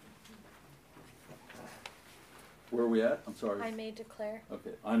on. Where are we at? I'm sorry. I may declare.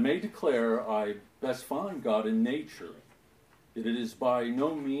 Okay. I may declare I best find God in nature. Yet it is by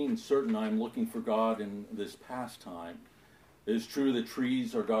no means certain I am looking for God in this pastime. It is true that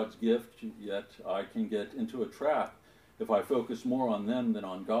trees are God's gift, yet I can get into a trap if I focus more on them than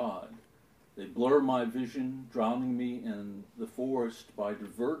on God. They blur my vision, drowning me in the forest by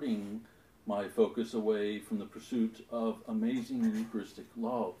diverting my focus away from the pursuit of amazing Eucharistic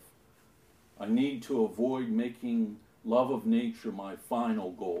love. I need to avoid making love of nature my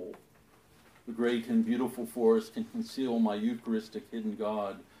final goal. The great and beautiful forest can conceal my Eucharistic hidden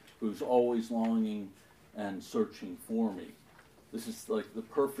God, who's always longing and searching for me. This is like the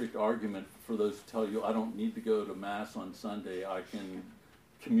perfect argument for those who tell you, I don't need to go to Mass on Sunday. I can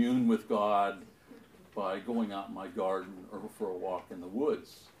commune with God by going out in my garden or for a walk in the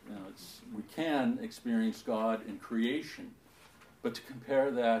woods. You know, we can experience God in creation, but to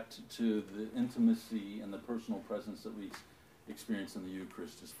compare that to the intimacy and the personal presence that we experience in the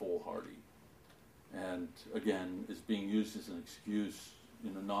Eucharist is foolhardy. And again, is being used as an excuse,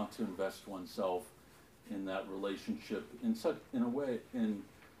 not to invest oneself in that relationship in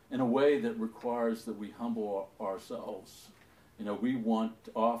a way that requires that we humble ourselves. You know, we want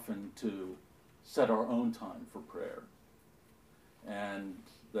often to set our own time for prayer, and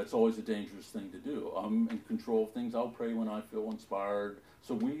that's always a dangerous thing to do. I'm in control of things. I'll pray when I feel inspired.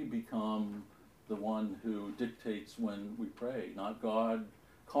 So we become the one who dictates when we pray, not God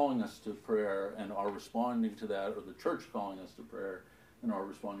calling us to prayer and our responding to that, or the church calling us to prayer and our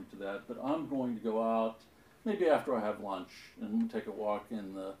responding to that. But I'm going to go out, maybe after I have lunch, and take a walk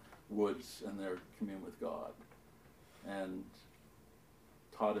in the woods and there commune with God. And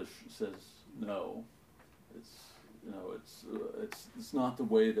Tadeusz says, no, it's not the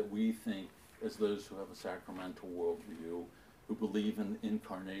way that we think as those who have a sacramental worldview, who believe in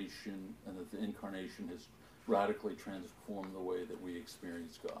incarnation, and that the incarnation has radically transformed the way that we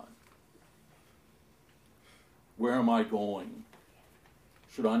experience God. Where am I going?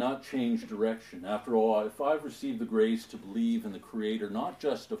 Should I not change direction? After all, if I've received the grace to believe in the Creator, not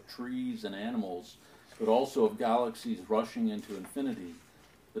just of trees and animals, but also of galaxies rushing into infinity,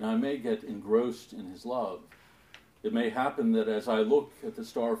 then I may get engrossed in His love. It may happen that as I look at the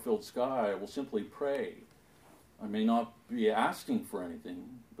star-filled sky, I will simply pray. I may not be asking for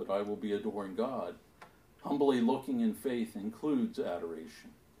anything, but I will be adoring God. Humbly looking in faith includes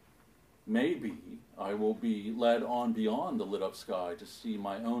adoration. Maybe I will be led on beyond the lit-up sky to see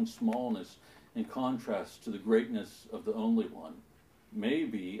my own smallness in contrast to the greatness of the Only One.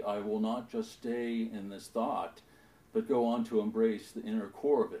 Maybe I will not just stay in this thought, but go on to embrace the inner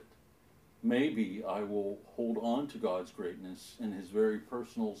core of it. Maybe I will hold on to God's greatness in His very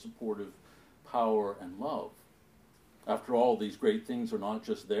personal, supportive power and love. After all, these great things are not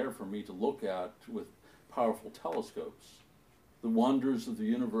just there for me to look at with powerful telescopes. The wonders of the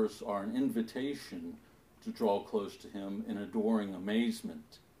universe are an invitation to draw close to Him in adoring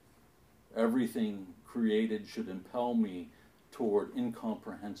amazement. Everything created should impel me toward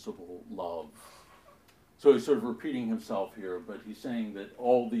incomprehensible love. So he's sort of repeating himself here, but he's saying that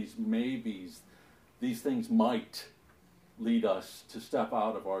all these maybes, these things might lead us to step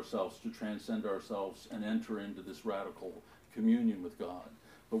out of ourselves, to transcend ourselves, and enter into this radical communion with God.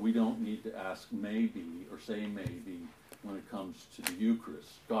 But we don't need to ask maybe or say maybe when it comes to the Eucharist.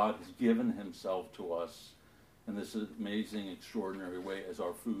 God has given Himself to us in this amazing, extraordinary way as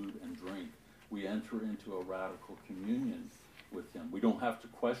our food and drink. We enter into a radical communion with Him. We don't have to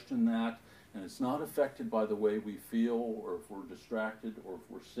question that, and it's not affected by the way we feel, or if we're distracted, or if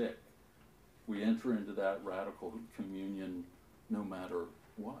we're sick. We enter into that radical communion no matter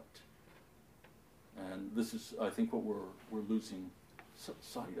what. And this is, I think, what we're losing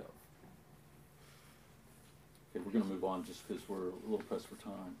sight of. Okay, we're going to move on just because we're a little pressed for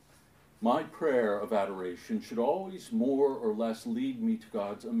time. My prayer of adoration should always more or less lead me to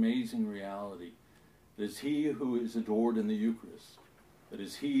God's amazing reality. It is He who is adored in the Eucharist. It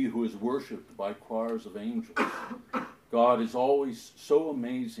is He who is worshipped by choirs of angels. God is always so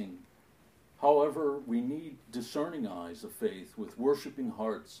amazing. However, we need discerning eyes of faith with worshiping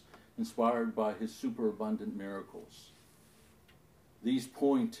hearts inspired by His superabundant miracles. These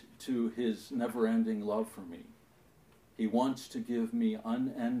point to His never-ending love for me. He wants to give me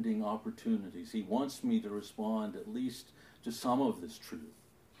unending opportunities. He wants me to respond at least to some of this truth.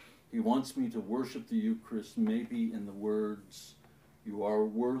 He wants me to worship the Eucharist maybe in the words, "You are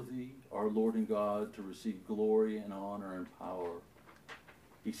worthy, our Lord and God, to receive glory and honor and power."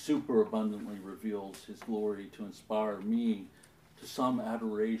 He superabundantly reveals His glory to inspire me to some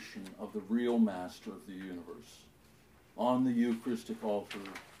adoration of the real Master of the universe. On the Eucharistic altar,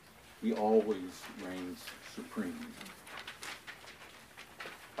 He always reigns supreme.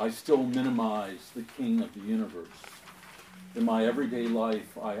 I still minimize the King of the universe. In my everyday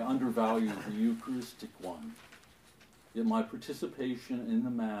life, I undervalue the Eucharistic One. Yet my participation in the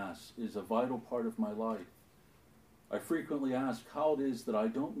Mass is a vital part of my life. I frequently ask how it is that I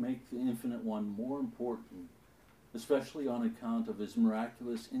don't make the Infinite One more important, especially on account of His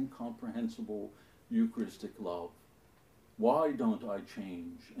miraculous, incomprehensible Eucharistic love. Why don't I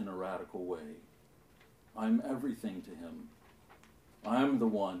change in a radical way? I'm everything to Him. I am the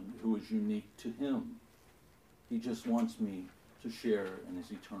one who is unique to Him. He just wants me to share in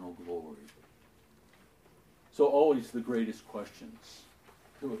His eternal glory. So always the greatest questions.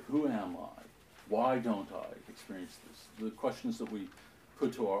 Who am I? Why don't I experience this? The questions that we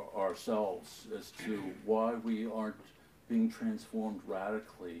put to ourselves as to why we aren't being transformed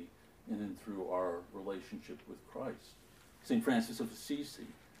radically in and through our relationship with Christ. St. Francis of Assisi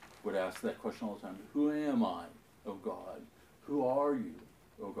would ask that question all the time. Who am I, O God? Who are you,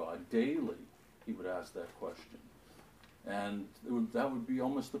 O God? Daily he would ask that question. And that would be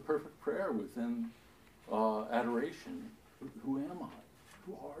almost the perfect prayer within adoration. Who am I?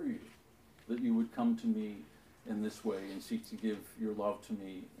 Who are you? That you would come to me in this way and seek to give your love to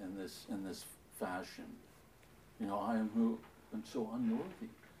me in this fashion. You know, I am so unworthy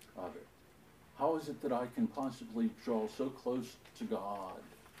of it. How is it that I can possibly draw so close to God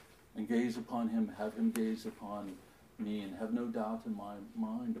and gaze upon him, have him gaze upon me, and have no doubt in my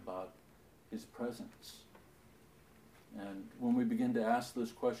mind about his presence? And when we begin to ask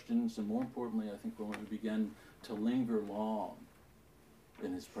those questions, and more importantly, I think when we begin to linger long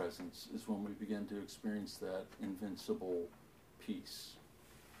in his presence, is when we begin to experience that invincible peace.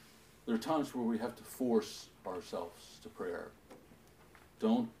 There are times where we have to force ourselves to prayer.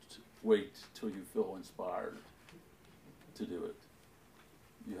 Don't wait till you feel inspired to do it.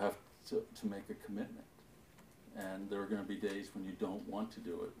 You have to make a commitment. And there are going to be days when you don't want to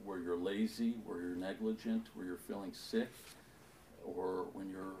do it, where you're lazy, where you're negligent, where you're feeling sick, or when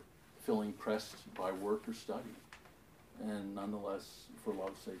you're feeling pressed by work or study. And nonetheless, for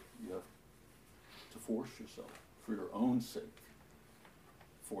love's sake, you have to force yourself, for your own sake,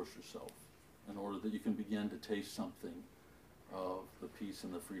 force yourself, in order that you can begin to taste something of the peace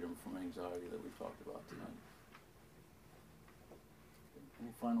and the freedom from anxiety that we've talked about tonight.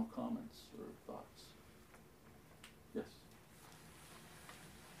 Any final comments or thoughts? Yes?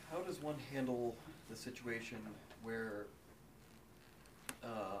 How does one handle the situation where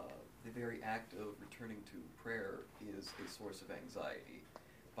the very act of returning to prayer is a source of anxiety?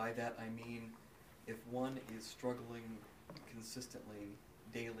 By that I mean, if one is struggling consistently,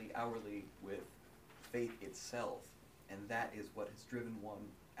 daily, hourly, with faith itself, and that is what has driven one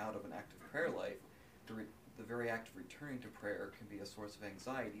out of an active prayer life, the very act of returning to prayer can be a source of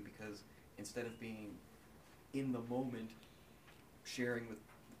anxiety, because instead of being in the moment sharing with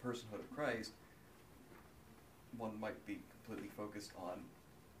the personhood of Christ, one might be completely focused on,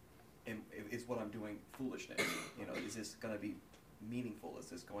 is what I'm doing foolishness? You know, is this going to be meaningful? Is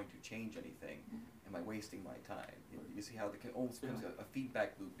this going to change anything? Am I wasting my time? You see how it almost becomes a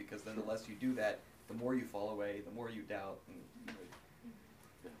feedback loop, because then the less you do that, the more you fall away, the more you doubt.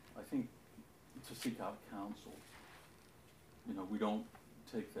 Yeah, I think to seek out counsel. You know, we don't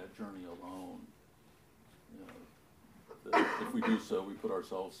take that journey alone. You know, if we do so, we put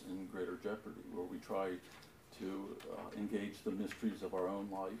ourselves in greater jeopardy, where we try to engage the mysteries of our own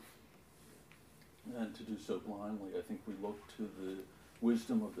life. And to do so blindly, I think we look to the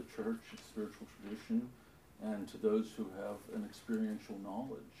wisdom of the church, its spiritual tradition, and to those who have an experiential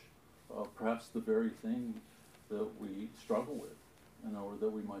knowledge of perhaps the very thing that we struggle with, in order that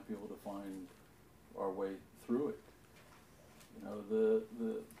we might be able to find our way through it. You know,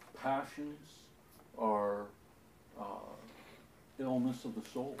 the passions are illness of the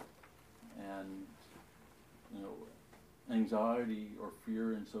soul, and you know, anxiety or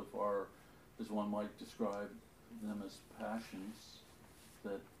fear, insofar as one might describe them as passions,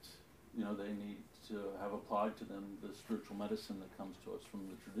 that you know, they need to have applied to them the spiritual medicine that comes to us from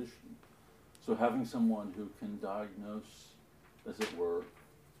the tradition. So having someone who can diagnose, as it were,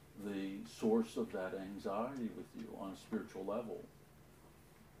 the source of that anxiety with you on a spiritual level,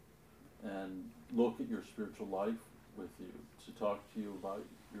 and look at your spiritual life with you, to talk to you about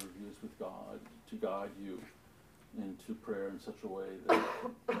your views with God, to guide you into prayer in such a way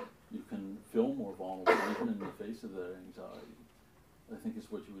that you can feel more vulnerable even in the face of that anxiety, I think is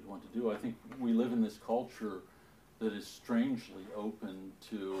what you would want to do. I think we live in this culture that is strangely open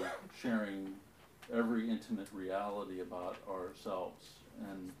to sharing every intimate reality about ourselves.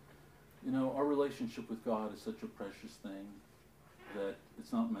 And, you know, our relationship with God is such a precious thing that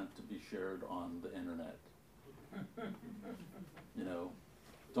it's not meant to be shared on the internet. You know,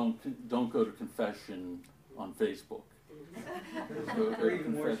 don't go to confession on Facebook. Go Or even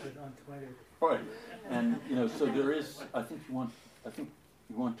confession. worse, on Twitter. Right, and you know, so there is. I think you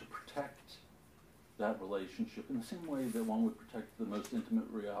want to protect that relationship in the same way that one would protect the most intimate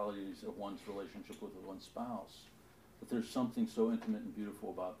realities of one's relationship with one's spouse. But there's something so intimate and beautiful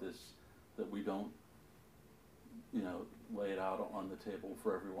about this that we don't, you know, lay it out on the table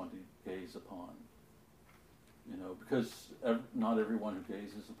for everyone to gaze upon. You know, because not everyone who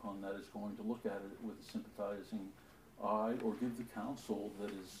gazes upon that is going to look at it with a sympathizing eye or give the counsel that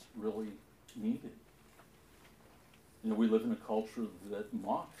is really needed. You know, we live in a culture that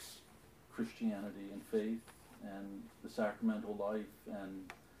mocks Christianity and faith and the sacramental life,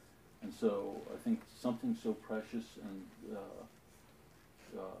 and so I think something so precious and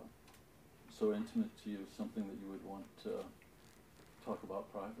so intimate to you is something that you would want to talk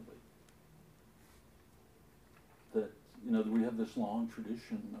about privately. That, you know, we have this long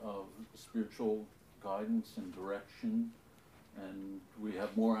tradition of spiritual guidance and direction, and we have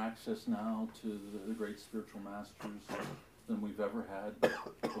have more access now to the great spiritual masters than we've ever had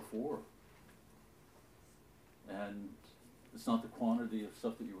before. And it's not the quantity of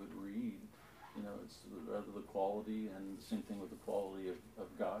stuff that you would read, you know, it's rather the quality, and the same thing with the quality of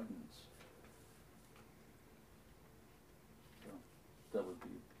guidance. So that would be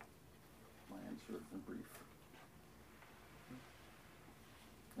my answer in brief.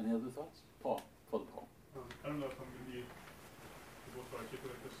 Any other thoughts? Paul, Father Paul. I don't know if I'm going to be able to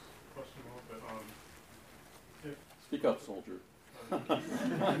articulate this question well, but if Speak up, soldier. if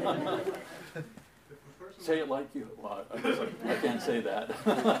the person Say it like you. Well, I can't say that. a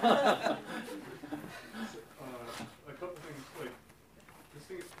couple things, like this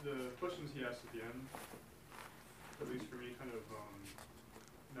thing, the questions he asked at the end, at least for me, kind of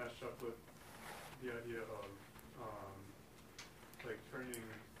matched up with the idea of like turning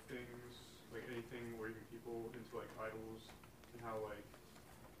things, like anything or even people, into like idols, and how like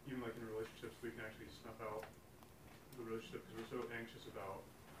even like in relationships we can actually snuff out the relationship because we're so anxious about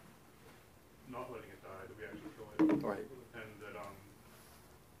not letting it die that we actually kill it. Right. And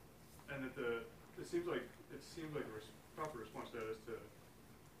that it seems like the proper response to that is to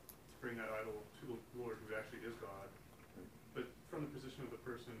bring that idol to the Lord, who actually is God, but from the position of the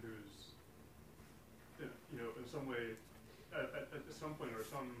person who's, you know, in some way, at some point or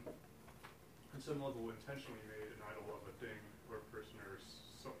on some level, intentionally made an idol of a thing or a person or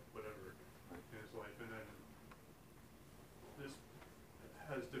whatever in his life, and then this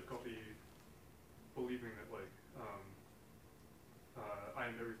has difficulty believing that like I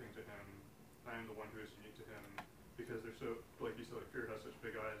am everything to him, I am the one who is unique to him, because they're so, like you said, like fear has such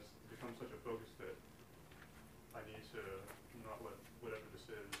big eyes, it becomes such a focus that I need to not let whatever this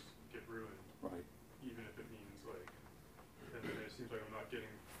is get ruined, Right. even if it means like, and then it seems like I'm not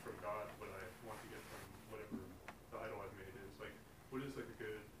getting from God what I want to get from whatever the idol I've made is. Like, what is like a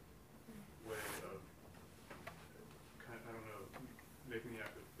good way of I don't know, making the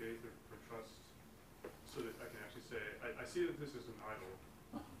act of faith or trust, so that I can actually say, I see that this is an idol.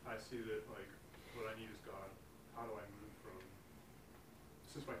 I see that like what I need is God. How do I move from?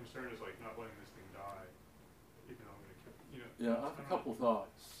 Since my concern is like not letting this thing die, even though I'm going to kill, you know. Yeah, I have a couple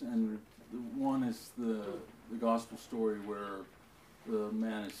thoughts, and one is the gospel story where the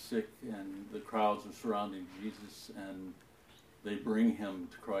man is sick and the crowds are surrounding Jesus, and they bring him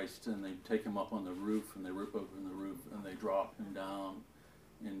to Christ, and they take him up on the roof, and they rip open the roof, and they drop him down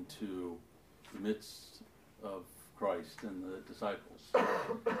into the midst of Christ and the disciples,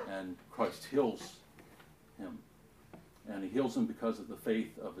 and Christ heals him, and he heals him because of the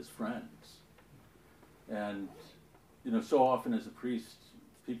faith of his friends. And you know, so often as a priest,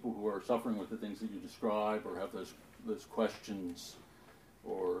 people who are suffering with the things that you describe or have those questions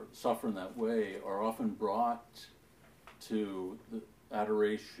or suffer in that way are often brought to the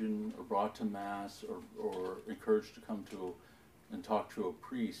adoration or brought to Mass or encouraged to come to and talk to a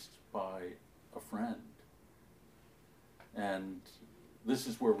priest by a friend. And this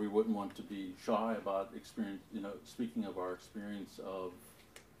is where we wouldn't want to be shy about experience, you know, speaking of our experience of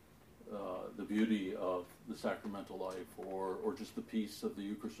the beauty of the sacramental life, or just the peace of the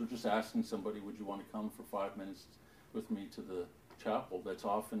Eucharist, or just asking somebody, would you want to come for 5 minutes with me to the chapel? That's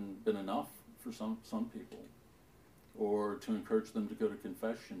often been enough for some people. Or to encourage them to go to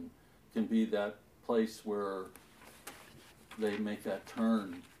confession can be that place where they make that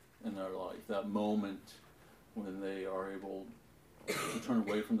turn in their life, that moment when they are able to turn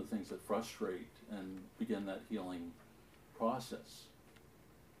away from the things that frustrate and begin that healing process.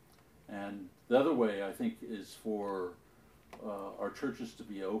 And the other way, I think, is for our churches to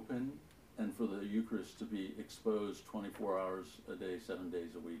be open and for the Eucharist to be exposed 24 hours a day, 7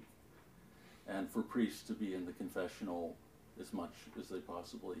 days a week. And for priests to be in the confessional as much as they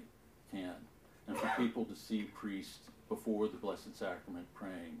possibly can. And for people to see priests before the Blessed Sacrament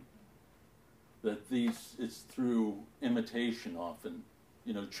praying. That it's through imitation often.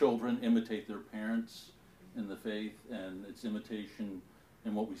 You know, children imitate their parents in the faith, and it's imitation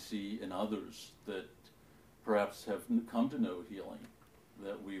in what we see in others that perhaps have come to know healing.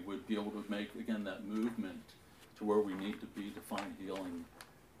 That we would be able to make, again, that movement to where we need to be to find healing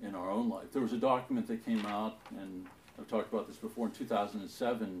in our own life. There was a document that came out, and I've talked about this before, in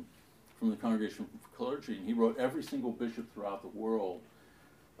 2007 from the Congregation for Clergy, and he wrote every single bishop throughout the world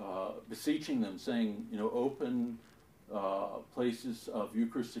beseeching them, saying, you know, open places of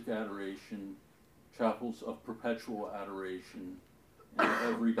Eucharistic adoration, chapels of perpetual adoration in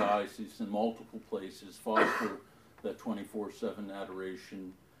every diocese in multiple places, foster that 24/7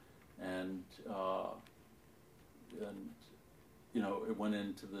 adoration, and you know, it went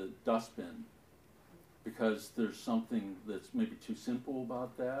into the dustbin because there's something that's maybe too simple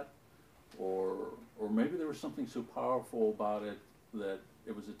about that, or maybe there was something so powerful about it that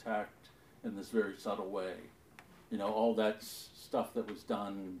it was attacked in this very subtle way. You know, all that stuff that was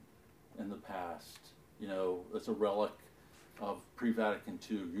done in the past, you know, it's a relic of pre-Vatican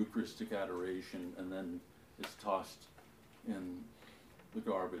II, Eucharistic adoration, and then it's tossed in the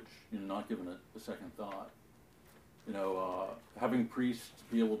garbage, you know, not given it a second thought. You know, having priests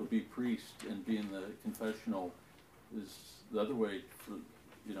be able to be priest and be in the confessional is the other way for,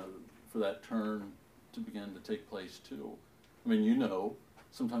 you know, for that turn to begin to take place too. I mean, you know,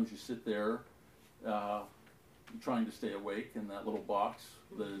 sometimes you sit there trying to stay awake in that little box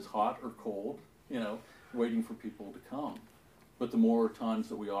that is hot or cold, you know, waiting for people to come. But the more times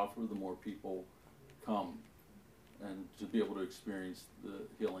that we offer, the more people come, and to be able to experience the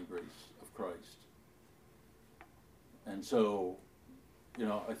healing grace of Christ. And so, you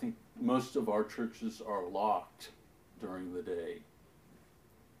know, I think most of our churches are locked during the day,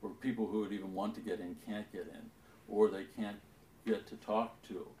 where people who would even want to get in can't get in, or they can't get to talk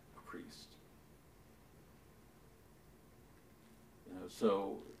to a priest. You know,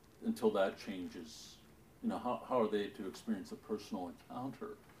 so until that changes, you know, how are they to experience a personal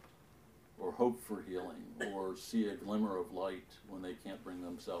encounter, or hope for healing, or see a glimmer of light when they can't bring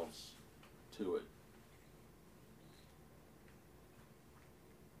themselves to it?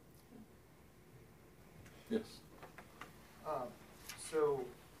 Yes. So,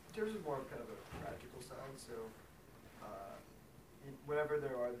 in terms of more kind of a practical side, so whenever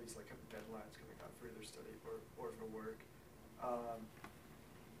there are these like kind of deadlines coming up for either study or for work,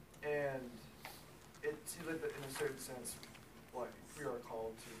 and it seems like that in a certain sense, like we are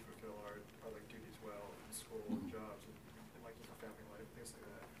called to fulfill our like duties well in school and jobs and like you know, family life, things like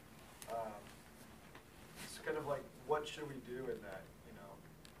that. It's kind of like what should we do in that, you know,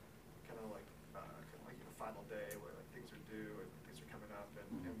 kind of like you know, final day where like things are due and things are coming up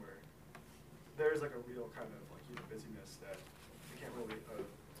and where there's like a real kind of like you know, busyness that we can't really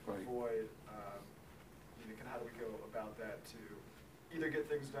avoid. You know, kind of how do we go about that to either get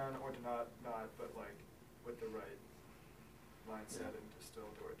things done or to not, but like with the right mindset and to still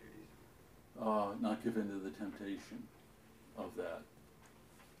do our duties? Not give in to the temptation of that.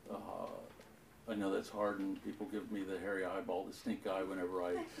 I know that's hard, and people give me the hairy eyeball, the stink eye whenever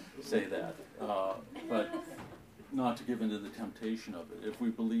I say that. But not to give in to the temptation of it. If we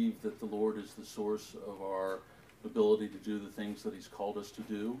believe that the Lord is the source of our ability to do the things that He's called us to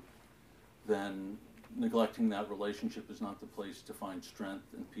do, then neglecting that relationship is not the place to find strength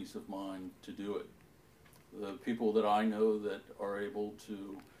and peace of mind to do it. The people that I know that are able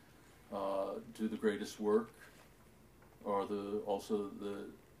to do the greatest work are also the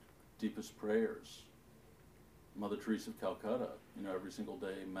deepest prayers. Mother Teresa of Calcutta, you know, every single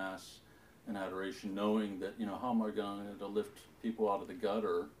day, Mass and adoration, knowing that, you know, how am I going to lift people out of the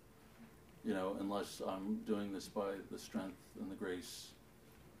gutter, you know, unless I'm doing this by the strength and the grace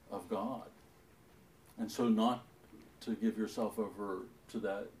of God. And so not to give yourself over to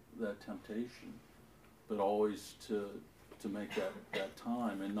that temptation, but always to make that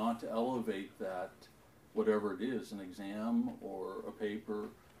time, and not to elevate that, whatever it is, an exam or a paper,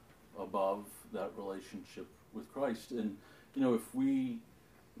 above that relationship with Christ. And, you know, if we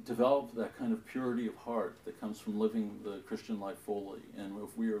develop that kind of purity of heart that comes from living the Christian life fully, and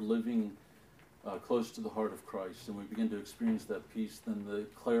if we are living close to the heart of Christ, and we begin to experience that peace, then the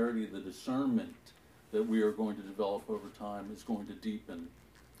clarity, the discernment that we are going to develop over time is going to deepen.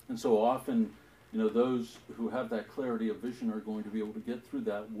 And so often, you know, those who have that clarity of vision are going to be able to get through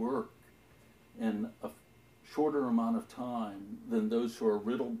that work in a shorter amount of time than those who are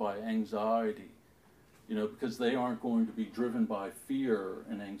riddled by anxiety, you know, because they aren't going to be driven by fear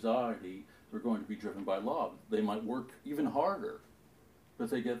and anxiety, they're going to be driven by love. They might work even harder, but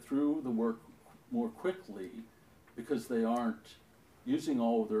they get through the work more quickly because they aren't using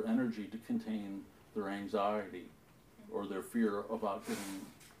all of their energy to contain their anxiety or their fear about getting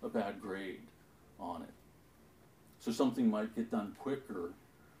a bad grade on it. So something might get done quicker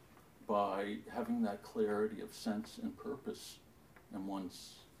by having that clarity of sense and purpose in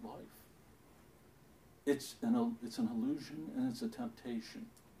one's life. It's an illusion and it's a temptation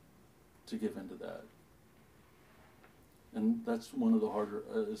to give into that. And that's one of the harder,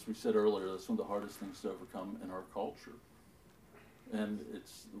 as we said earlier, that's one of the hardest things to overcome in our culture. And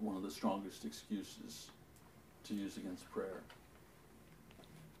it's one of the strongest excuses to use against prayer.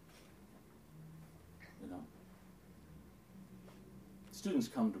 You know? Students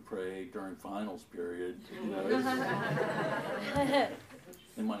come to pray during finals period. You know,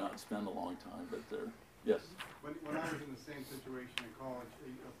 they might not spend a long time, but they're, yes? When I was in the same situation in college,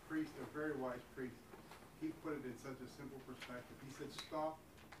 a priest, a very wise priest, he put it in such a simple perspective. He said, stop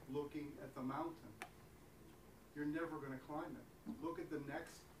looking at the mountain. You're never going to climb it. Look at the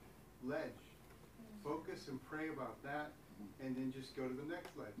next ledge. Focus and pray about that, and then just go to the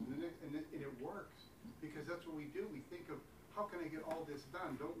next ledge. And it works, because that's what we do. We think of, how can I get all this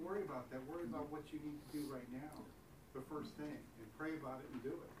done? Don't worry about that. Worry about what you need to do right now, the first thing, and pray about it and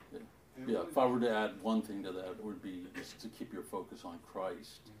do it. Yeah, if I were to add one thing to that, it would be just to keep your focus on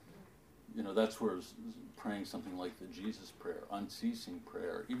Christ. You know, that's where praying something like the Jesus prayer, unceasing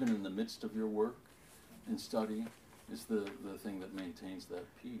prayer, even in the midst of your work and study, is the thing that maintains that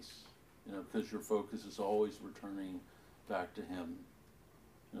peace. You know, because your focus is always returning back to Him,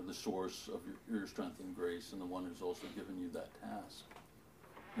 you know, the source of your strength and grace, and the one who's also given you that task.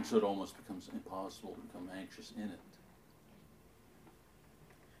 And so it almost becomes impossible to become anxious in it.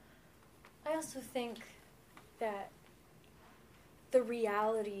 I also think that the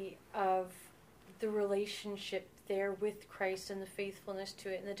reality of the relationship there with Christ and the faithfulness to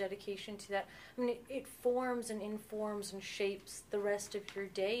it and the dedication to that, I mean, it forms and informs and shapes the rest of your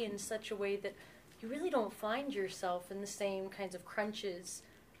day in such a way that you really don't find yourself in the same kinds of crunches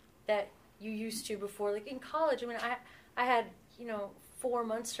that you used to before. Like in college, I mean, I had, 4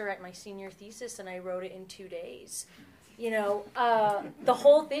 months to write my senior thesis, and I wrote it in 2 days. The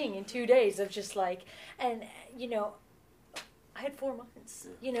whole thing in 2 days of just like, and, I had 4 months,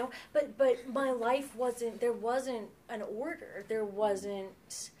 but my life there wasn't an order. There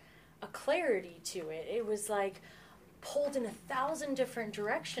wasn't a clarity to it. It was like pulled in 1,000 different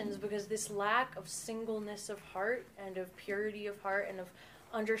directions because this lack of singleness of heart and of purity of heart and of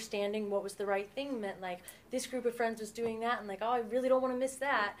understanding what was the right thing meant like this group of friends was doing that and like, oh, I really don't want to miss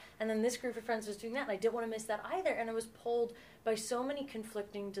that. And then this group of friends was doing that and I didn't want to miss that either. And I was pulled by so many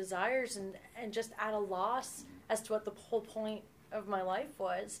conflicting desires and just at a loss as to what the whole point of my life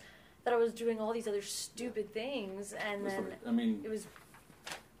was, that I was doing all these other stupid things. And then I mean, it was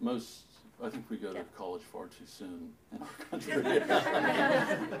I think we go to college far too soon in our country.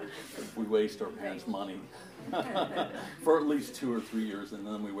 We waste our parents' money for at least 2 or 3 years, and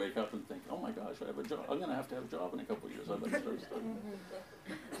then we wake up and think, oh my gosh, I have a job. I'm going to have a job in a couple of years. I better start studying.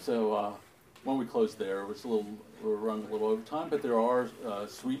 So when we close there, we're running a little over time, but there are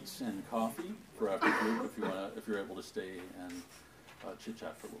sweets and coffee for after group if you're able to stay and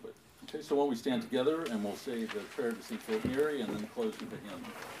chit-chat for a little bit. Okay, so why don't we stand together and we'll say the prayer to St. Philip Neri and then close with the hymn.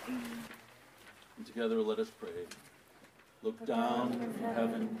 And together let us pray. Look down from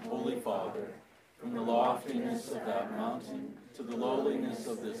heaven, Holy Father, from the loftiness of that mountain to the lowliness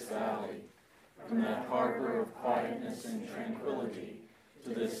of this valley, from that harbor of quietness and tranquility to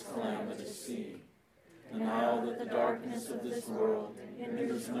this calamitous sea. And now that the darkness of this world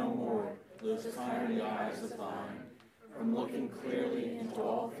hinders no more those kindly eyes of thine from looking clearly into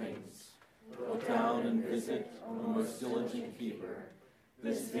all things, look down and visit, O most diligent keeper,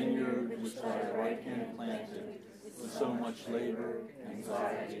 this vineyard which thy right hand planted with so much labor,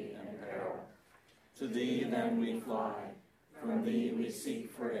 anxiety, and peril. To thee then we fly, from thee we seek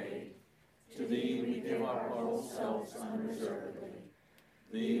for aid, to thee we give up our whole selves unreservedly.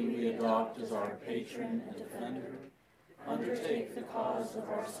 Thee we adopt as our patron and defender, undertake the cause of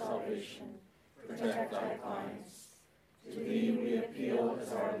our salvation, protect thy clients. To thee we appeal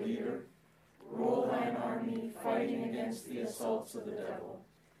as our leader, roll thine army fighting against the assaults of the devil.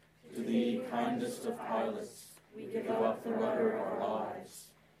 To thee, kindest of pilots, we give up the rudder of our lives.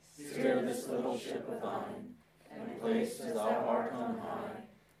 Steer this little ship of thine, and placed as thou art on high,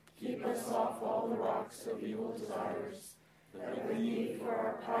 keep us off all the rocks of evil desires, that with thee for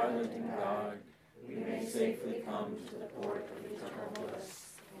our pilot and guide, we may safely come to the port of eternal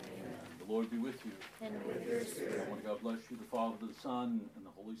bliss. Amen. The Lord be with you. And with your spirit. I want to God bless you, the Father, the Son, and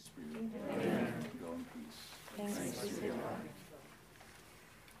the Holy Spirit. Amen. Go in peace. Thanks be to God.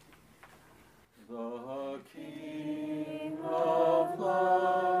 The King of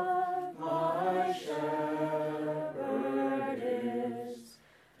love, my shepherd is,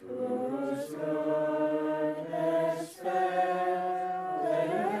 whose goodness faileth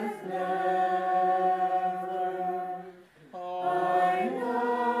never. I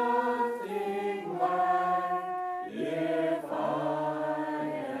nothing lack if I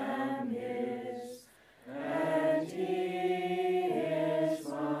am his, and he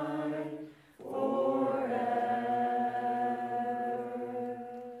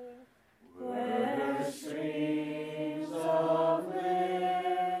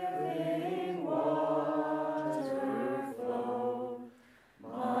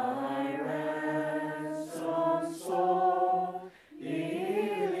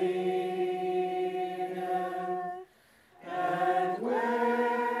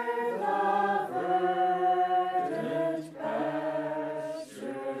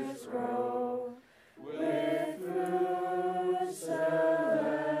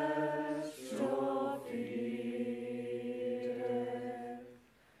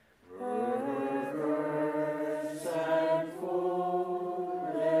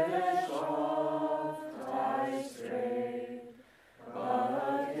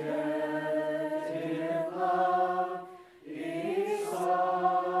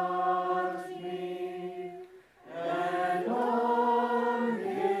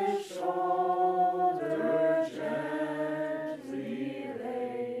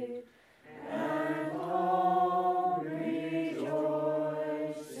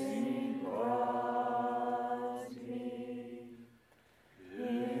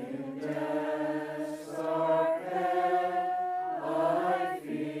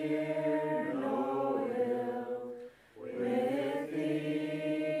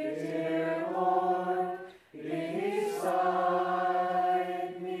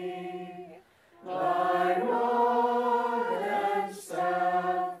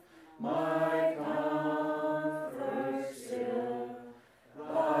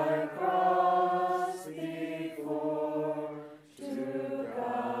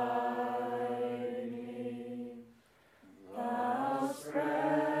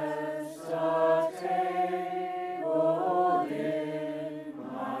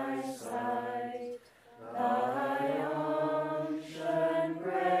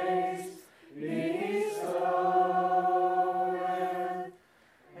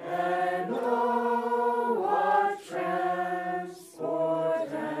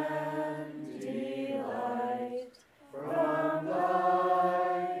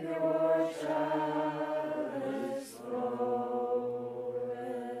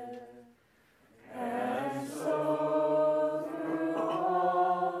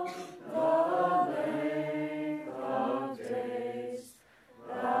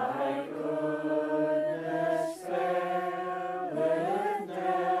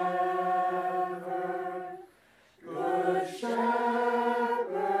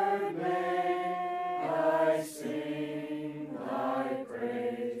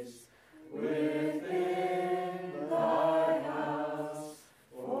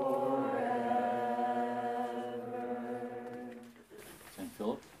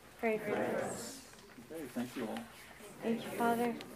Okay, thank you all. Thank you, Father.